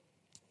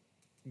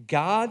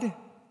God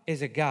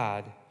is a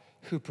God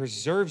who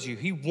preserves you.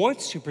 He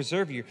wants to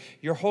preserve you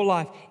your whole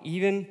life,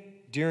 even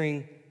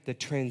during the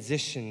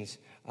transitions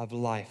of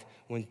life,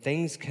 when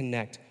things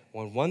connect,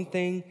 when one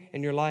thing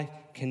in your life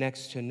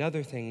connects to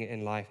another thing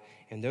in life.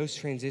 And those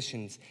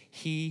transitions,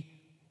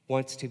 he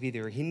wants to be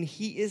there.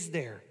 He is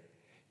there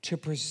to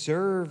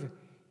preserve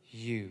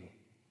you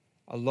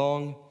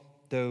along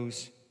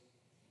those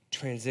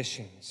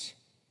transitions.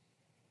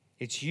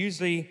 It's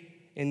usually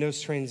in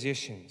those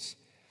transitions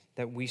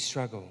that we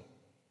struggle.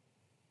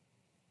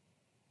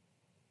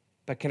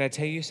 But can I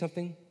tell you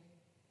something?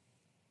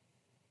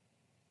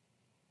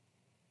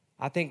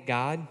 I think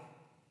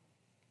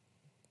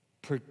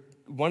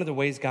one of the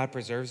ways God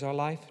preserves our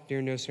life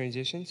during those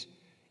transitions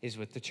is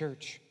with the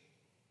church.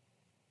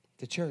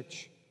 The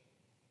church.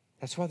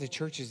 That's why the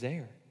church is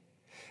there.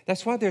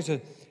 That's why there's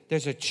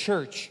a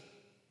church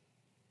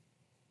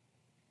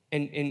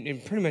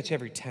in pretty much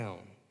every town.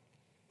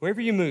 Wherever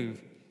you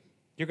move,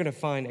 you're going to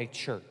find a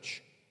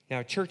church. Now,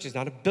 a church is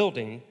not a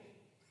building.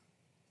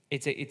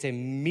 It's a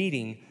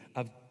meeting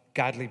of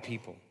godly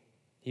people.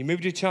 You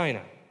move to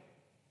China.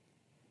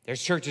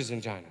 There's churches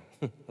in China.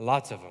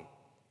 Lots of them.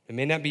 It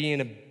may not be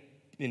in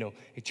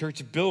a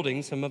church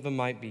building. Some of them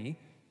might be,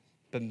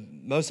 but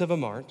most of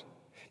them aren't.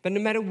 But no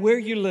matter where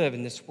you live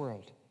in this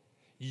world,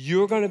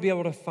 you're going to be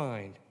able to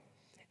find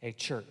a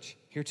church.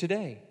 Here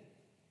today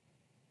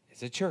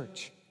is a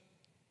church.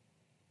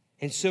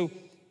 And so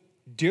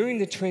during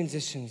the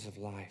transitions of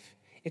life,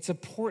 it's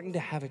important to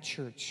have a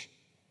church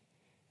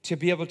to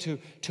be able to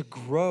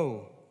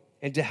grow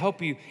and to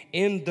help you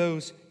in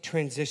those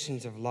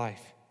transitions of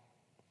life.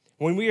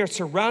 when we are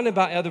surrounded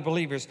by other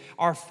believers,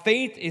 our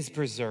faith is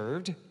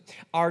preserved,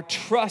 our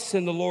trust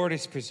in the Lord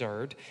is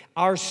preserved,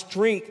 our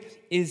strength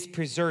is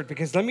preserved.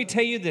 Because let me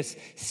tell you this,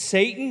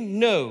 Satan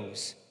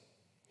knows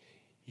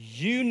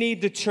you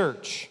need the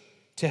church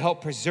to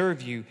help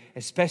preserve you,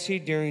 especially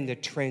during the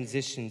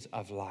transitions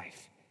of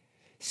life.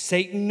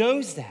 Satan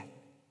knows that.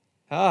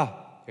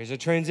 There's a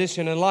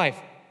transition in life.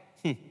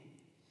 Let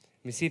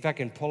me see if I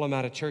can pull him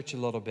out of church a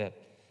little bit.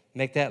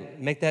 Make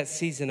that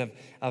season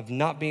of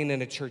not being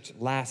in a church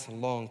last a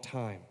long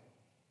time.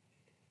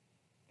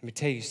 Let me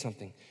tell you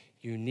something.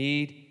 You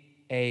need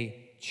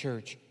a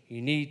church.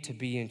 You need to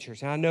be in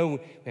church. And I know we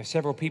have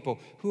several people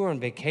who are on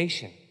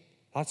vacation.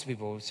 Lots of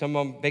people, some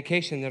on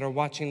vacation that are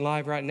watching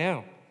live right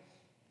now.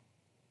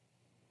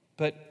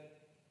 But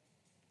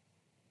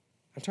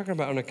I'm talking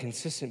about on a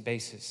consistent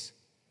basis,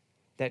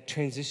 that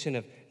transition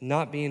of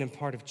not being a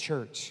part of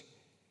church.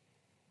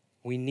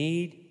 We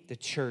need the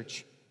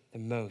church the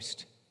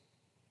most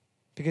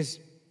because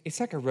it's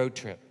like a road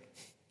trip.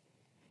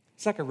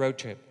 It's like a road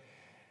trip.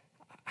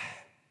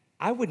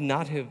 I would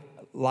not have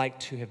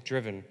liked to have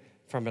driven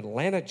from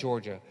Atlanta,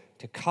 Georgia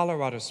to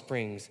Colorado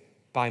Springs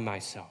by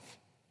myself.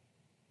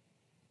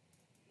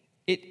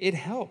 It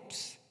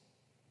helps.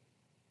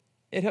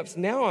 It helps.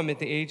 Now I'm at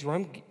the age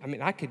where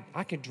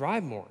I could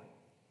drive more.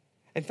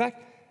 In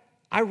fact,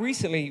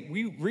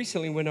 we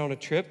recently went on a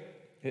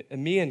trip,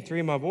 me and 3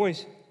 of my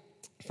boys,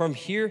 from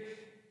here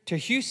to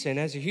Houston.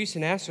 As the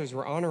Houston Astros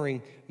were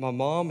honoring my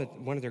mom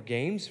at one of their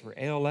games for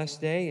ALS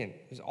Day, and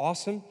it was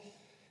awesome.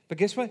 But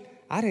guess what?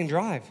 I didn't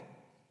drive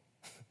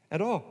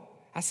at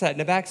all. I sat in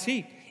the back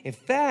seat. In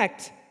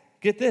fact,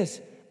 get this,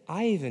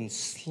 I even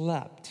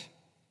slept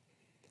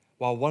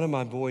while one of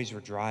my boys were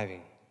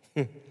driving.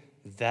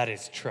 That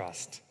is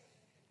trust.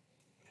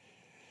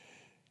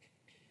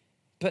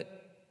 But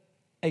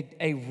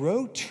a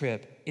road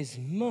trip is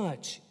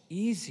much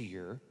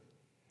easier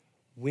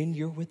when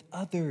you're with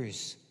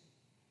others.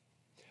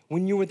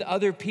 When you're with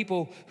other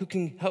people who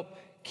can help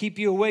keep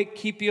you awake,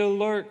 keep you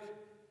alert.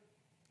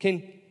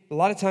 A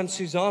lot of times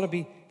Suzanne will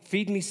be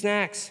feeding me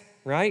snacks,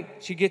 right?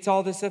 She gets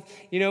all this stuff,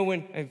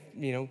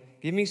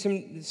 give me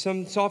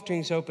some soft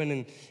drinks open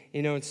and,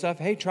 and stuff.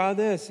 Hey, try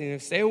this,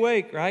 stay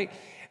awake, right?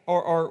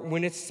 Or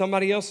when it's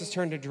somebody else's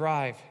turn to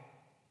drive.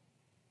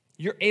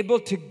 You're able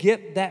to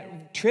get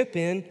that trip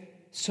in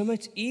so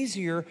much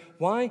easier.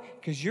 Why?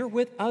 Because you're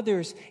with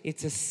others.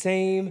 It's the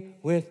same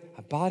with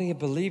a body of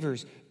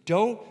believers.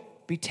 Don't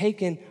be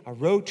taking a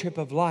road trip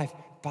of life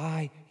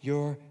by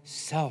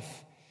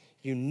yourself.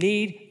 You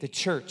need the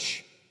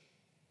church.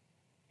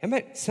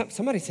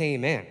 Somebody say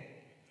amen.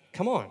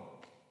 Come on.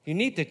 You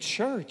need the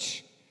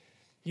church.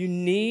 You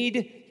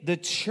need the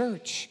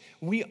church.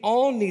 We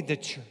all need the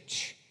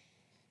church.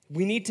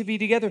 We need to be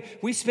together.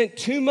 We spent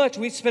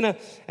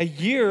a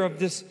year of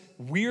this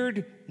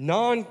weird,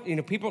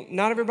 people,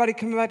 not everybody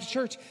coming back to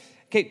church.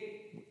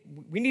 Okay,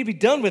 we need to be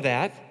done with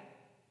that.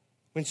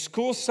 When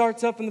school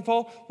starts up in the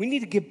fall, we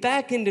need to get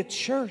back into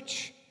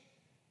church.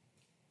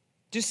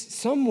 Just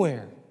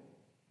somewhere.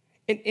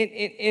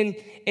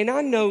 And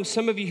I know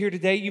some of you here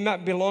today, you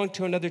might belong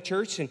to another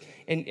church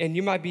and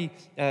you might be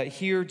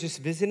here just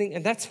visiting,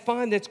 and that's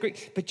fine, that's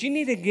great. But you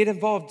need to get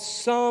involved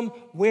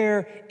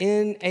somewhere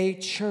in a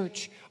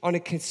church on a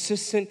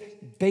consistent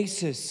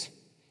basis.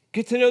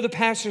 Get to know the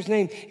pastor's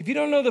name. If you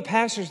don't know the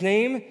pastor's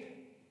name,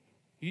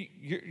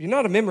 you're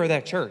not a member of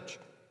that church.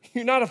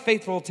 You're not a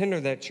faithful attender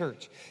of that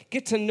church.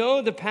 Get to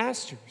know the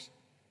pastors,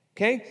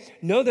 okay?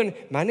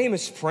 My name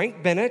is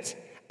Frank Bennett.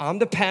 I'm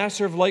the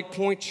pastor of Lake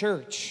Point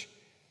Church.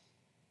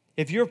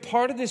 If you're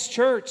part of this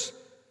church,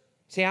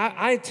 see,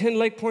 I attend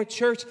Lake Point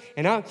Church,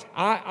 and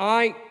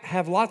I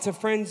have lots of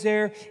friends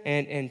there,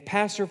 and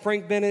Pastor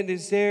Frank Bennett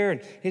is there,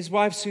 and his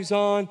wife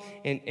Suzanne,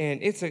 and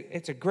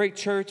it's a great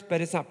church,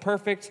 but it's not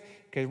perfect,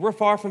 because we're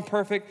far from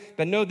perfect.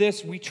 But know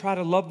this, we try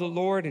to love the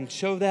Lord and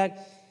show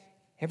that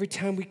every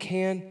time we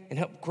can and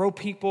help grow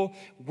people,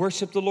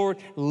 worship the Lord,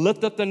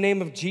 lift up the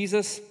name of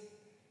Jesus.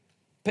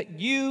 But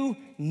you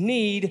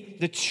need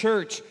the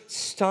church.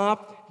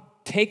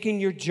 Stop taking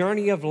your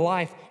journey of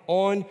life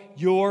on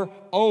your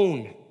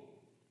own.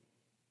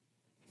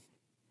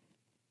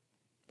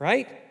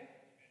 Right?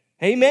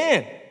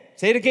 Amen.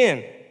 Say it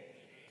again.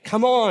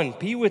 Come on,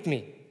 be with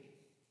me.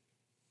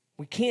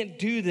 We can't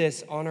do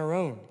this on our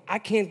own. I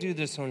can't do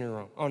this on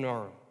our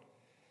own.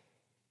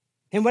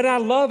 And what I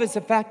love is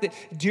the fact that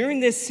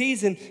during this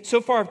season,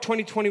 so far of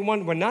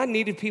 2021, when I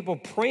needed people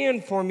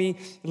praying for me,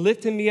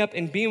 lifting me up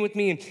and being with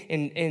me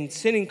and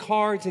sending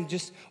cards and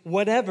just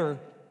whatever,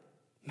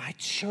 my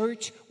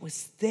church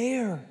was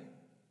there.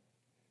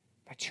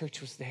 My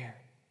church was there.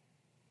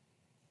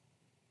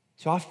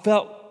 So I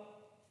felt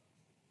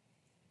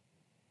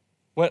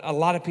what a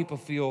lot of people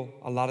feel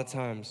a lot of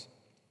times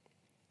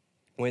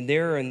when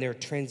they're in their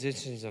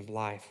transitions of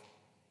life.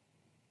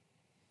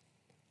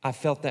 I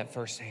felt that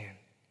firsthand.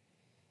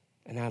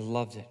 And I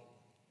loved it.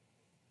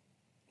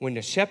 When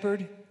the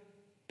shepherd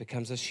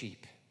becomes a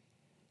sheep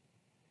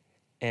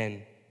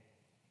and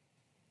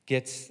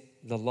gets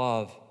the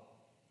love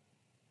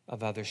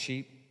of other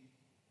sheep,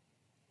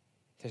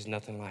 There's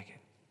nothing like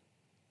it.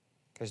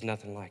 There's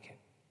nothing like it.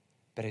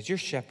 But as your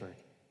shepherd,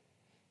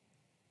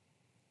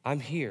 I'm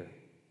here.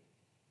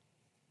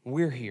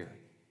 We're here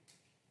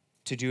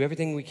to do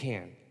everything we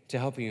can to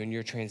help you in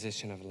your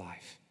transition of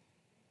life,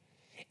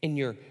 in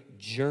your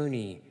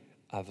journey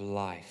of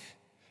life.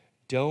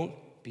 Don't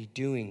be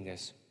doing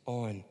this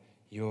on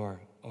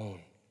your own.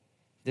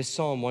 This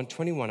Psalm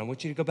 121, I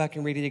want you to go back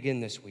and read it again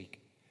this week.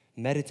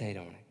 Meditate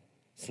on it.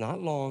 It's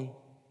not long,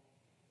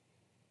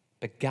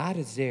 but God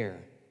is there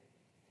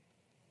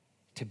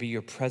to be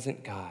your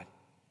present God.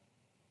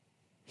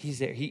 He's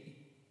there.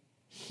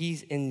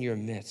 He's in your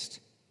midst.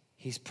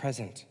 He's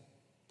present,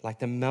 like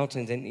the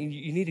mountains. And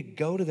you need to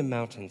go to the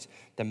mountains,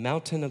 the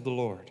mountain of the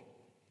Lord,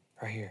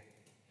 right here,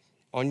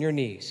 on your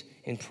knees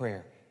in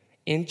prayer.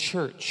 In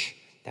church,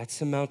 that's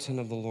the mountain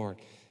of the Lord.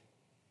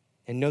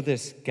 And know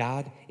this,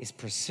 God is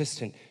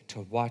persistent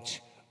to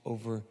watch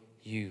over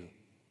you.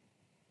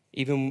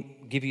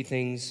 Even give you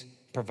things,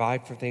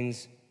 provide for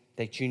things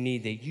that you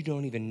need that you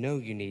don't even know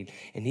you need.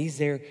 And he's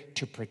there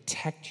to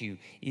protect you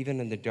even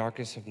in the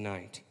darkest of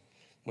night.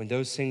 When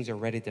those things are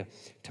ready to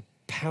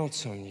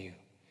pounce on you,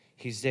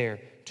 he's there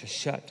to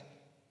shut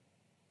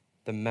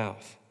the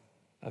mouth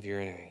of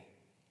your enemy.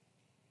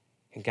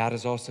 And God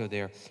is also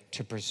there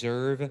to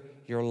preserve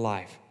your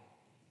life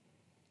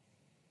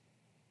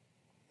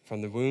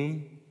from the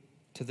womb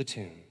to the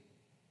tomb.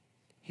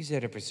 He's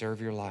there to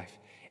preserve your life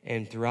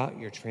and throughout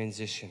your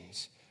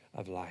transitions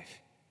of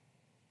life.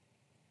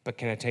 But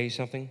can I tell you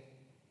something?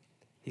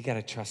 You got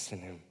to trust in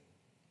him.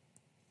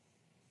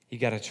 You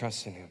got to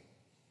trust in him.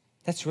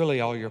 That's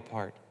really all your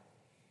part.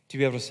 To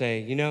be able to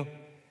say, you know,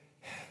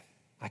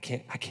 I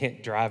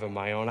can't drive on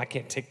my own. I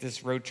can't take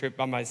this road trip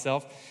by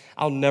myself.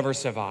 I'll never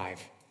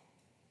survive.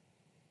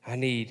 I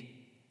need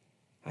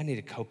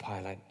a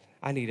co-pilot.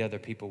 I need other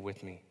people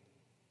with me.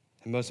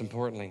 And most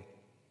importantly,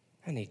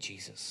 I need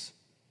Jesus.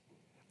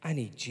 I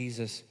need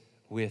Jesus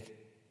with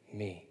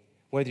me.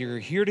 Whether you're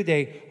here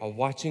today or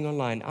watching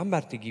online, I'm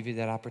about to give you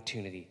that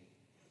opportunity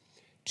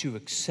to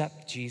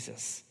accept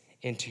Jesus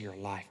into your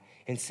life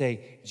and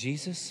say,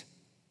 Jesus,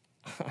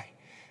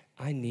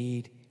 I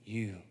need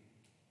you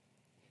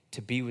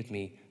to be with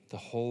me the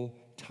whole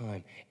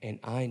time, and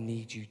I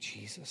need you,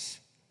 Jesus.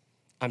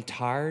 I'm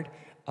tired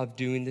of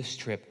doing this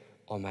trip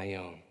on my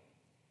own.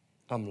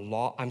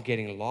 I'm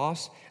getting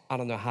lost. I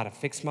don't know how to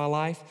fix my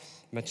life,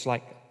 much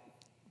like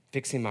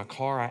fixing my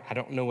car. I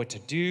don't know what to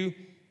do.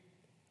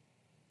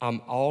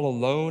 I'm all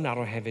alone. I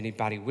don't have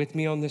anybody with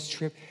me on this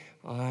trip.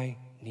 I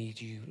need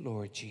you,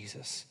 Lord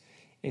Jesus.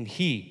 And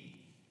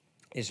he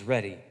is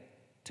ready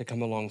to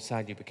come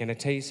alongside you. But can I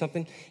tell you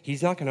something?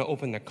 He's not going to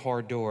open the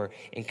car door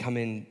and come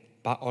in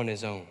on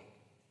his own.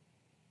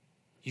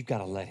 You've got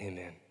to let him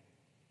in.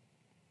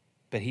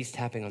 But he's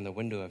tapping on the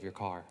window of your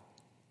car,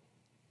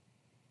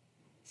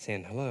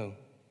 saying, hello.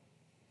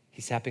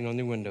 He's tapping on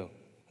the window,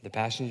 the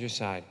passenger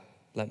side.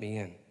 Let me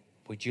in.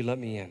 Would you let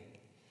me in?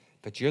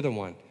 But you're the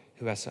one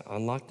who has to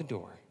unlock the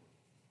door,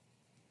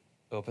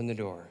 open the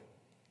door,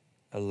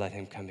 and let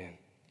him come in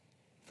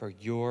for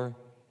your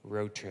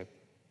road trip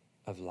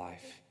of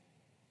life.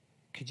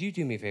 Could you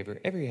do me a favor?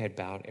 Every head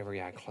bowed,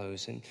 every eye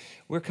closed. And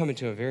we're coming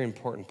to a very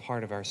important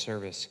part of our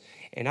service.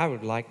 And I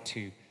would like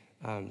to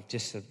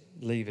just to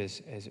leave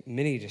as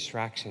many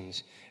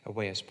distractions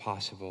away as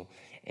possible.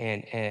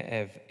 And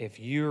if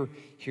you're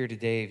here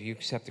today, if you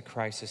accepted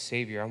Christ as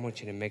Savior, I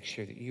want you to make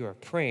sure that you are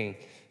praying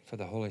for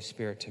the Holy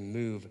Spirit to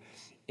move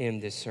in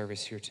this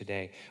service here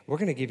today. We're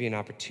going to give you an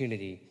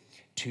opportunity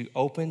to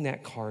open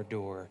that car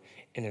door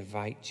and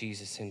invite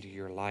Jesus into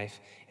your life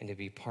and to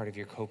be part of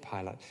your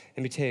co-pilot.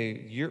 Let me tell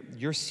you,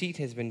 your seat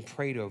has been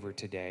prayed over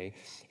today,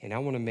 and I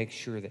want to make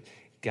sure that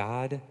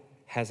God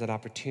has that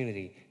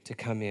opportunity to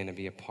come in and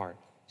be a part.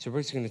 So we're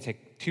just going to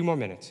take 2 more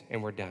minutes,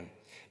 and we're done.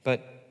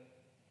 But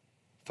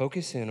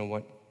focus in on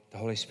what the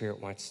Holy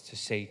Spirit wants to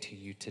say to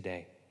you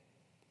today.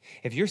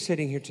 If you're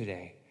sitting here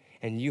today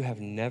and you have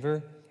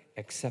never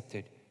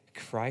accepted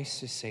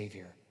Christ as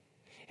Savior,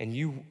 and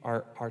you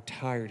are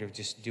tired of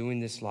just doing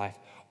this life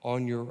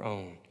on your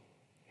own,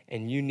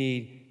 and you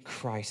need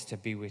Christ to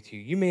be with you.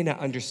 You may not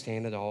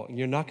understand it all.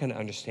 You're not going to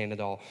understand it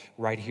all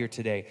right here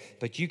today,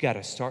 but you got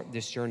to start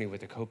this journey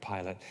with a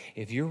co-pilot.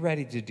 If you're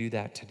ready to do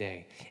that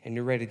today, and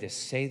you're ready to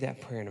say that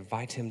prayer and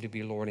invite him to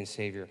be Lord and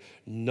Savior,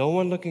 no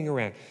one looking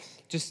around,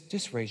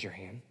 just raise your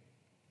hand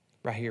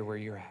right here where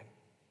you're at.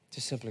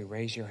 Just simply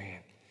raise your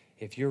hand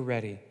if you're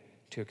ready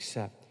to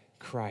accept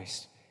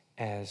Christ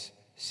as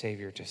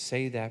Savior, to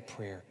say that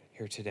prayer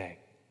here today.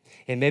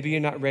 And maybe you're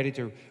not ready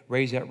to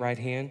raise that right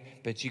hand,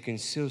 but you can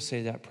still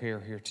say that prayer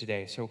here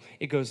today. So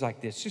it goes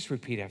like this. Just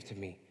repeat after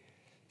me.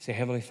 Say,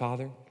 Heavenly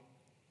Father,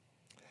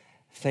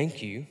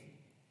 thank you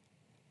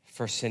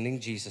for sending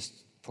Jesus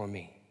for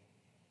me.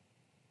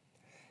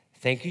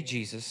 Thank you,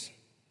 Jesus,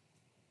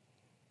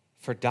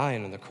 for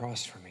dying on the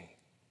cross for me.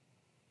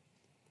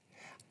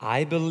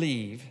 I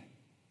believe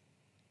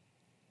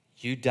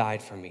you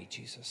died for me,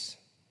 Jesus.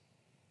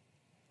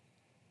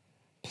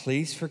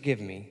 Please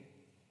forgive me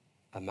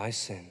of my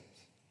sins.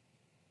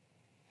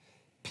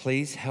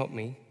 Please help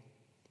me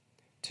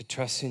to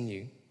trust in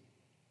you.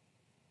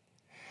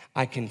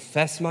 I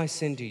confess my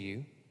sin to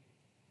you.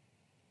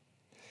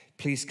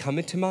 Please come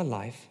into my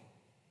life.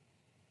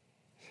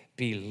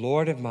 Be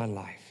Lord of my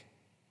life.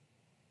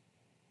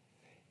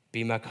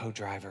 Be my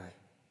co-driver.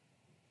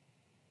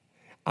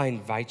 I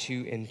invite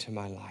you into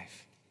my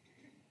life.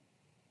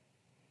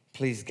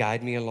 Please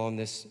guide me along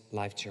this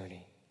life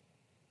journey.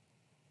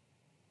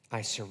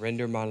 I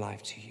surrender my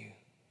life to you.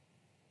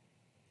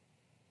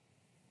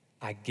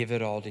 I give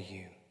it all to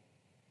you.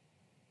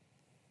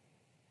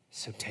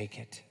 So take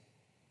it.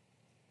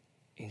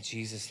 In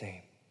Jesus'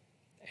 name,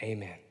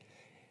 amen.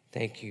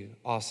 Thank you.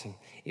 Awesome.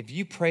 If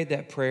you prayed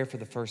that prayer for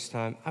the first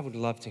time, I would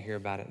love to hear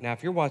about it. Now,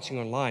 if you're watching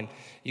online,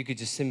 you could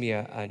just send me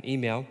an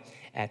email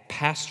at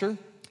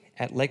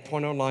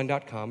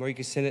pastor@lakepointonline.com, or you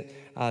can send it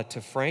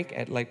to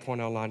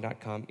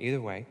frank@lakepointonline.com,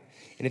 either way.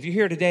 And if you're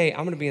here today, I'm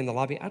going to be in the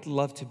lobby. I'd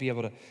love to be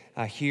able to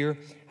hear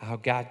how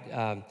God,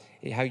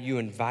 how you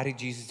invited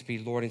Jesus to be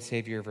Lord and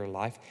Savior of your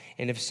life.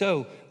 And if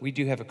so, we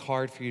do have a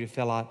card for you to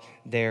fill out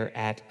there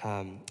at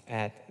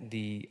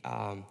the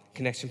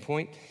connection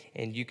point,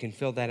 and you can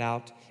fill that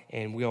out,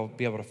 and we'll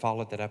be able to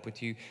follow that up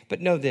with you. But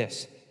know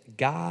this,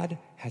 God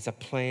has a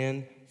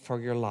plan for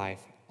your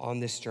life on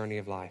this journey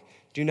of life.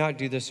 Do not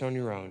do this on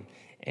your own.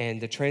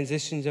 And the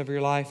transitions of your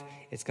life,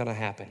 it's going to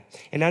happen.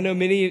 And I know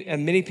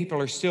many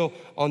people are still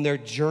on their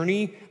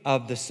journey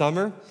of the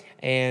summer.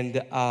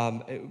 And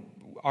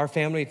our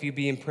family, if you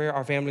be in prayer,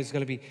 our family is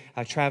going to be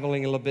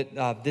traveling a little bit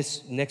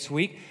this next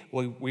week.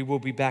 We will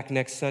be back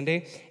next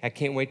Sunday. I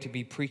can't wait to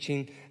be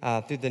preaching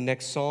through the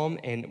next psalm,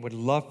 and would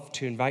love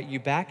to invite you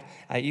back.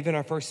 Even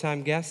our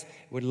first-time guests,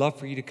 would love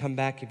for you to come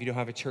back if you don't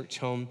have a church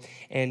home.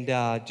 And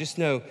just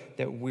know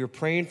that we're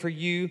praying for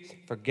you,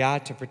 for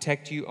God to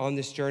protect you on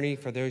this journey,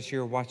 for those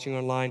who are watching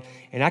online.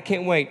 And I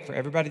can't wait for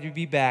everybody to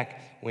be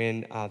back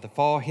when the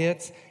fall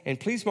hits. And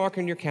please mark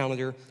on your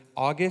calendar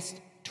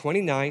August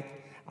 29th.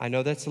 I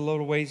know that's a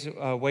little ways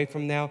away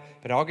from now,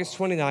 but August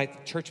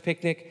 29th, church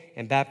picnic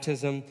and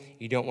baptism.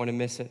 You don't want to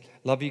miss it.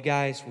 Love you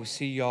guys. We'll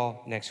see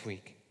y'all next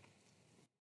week.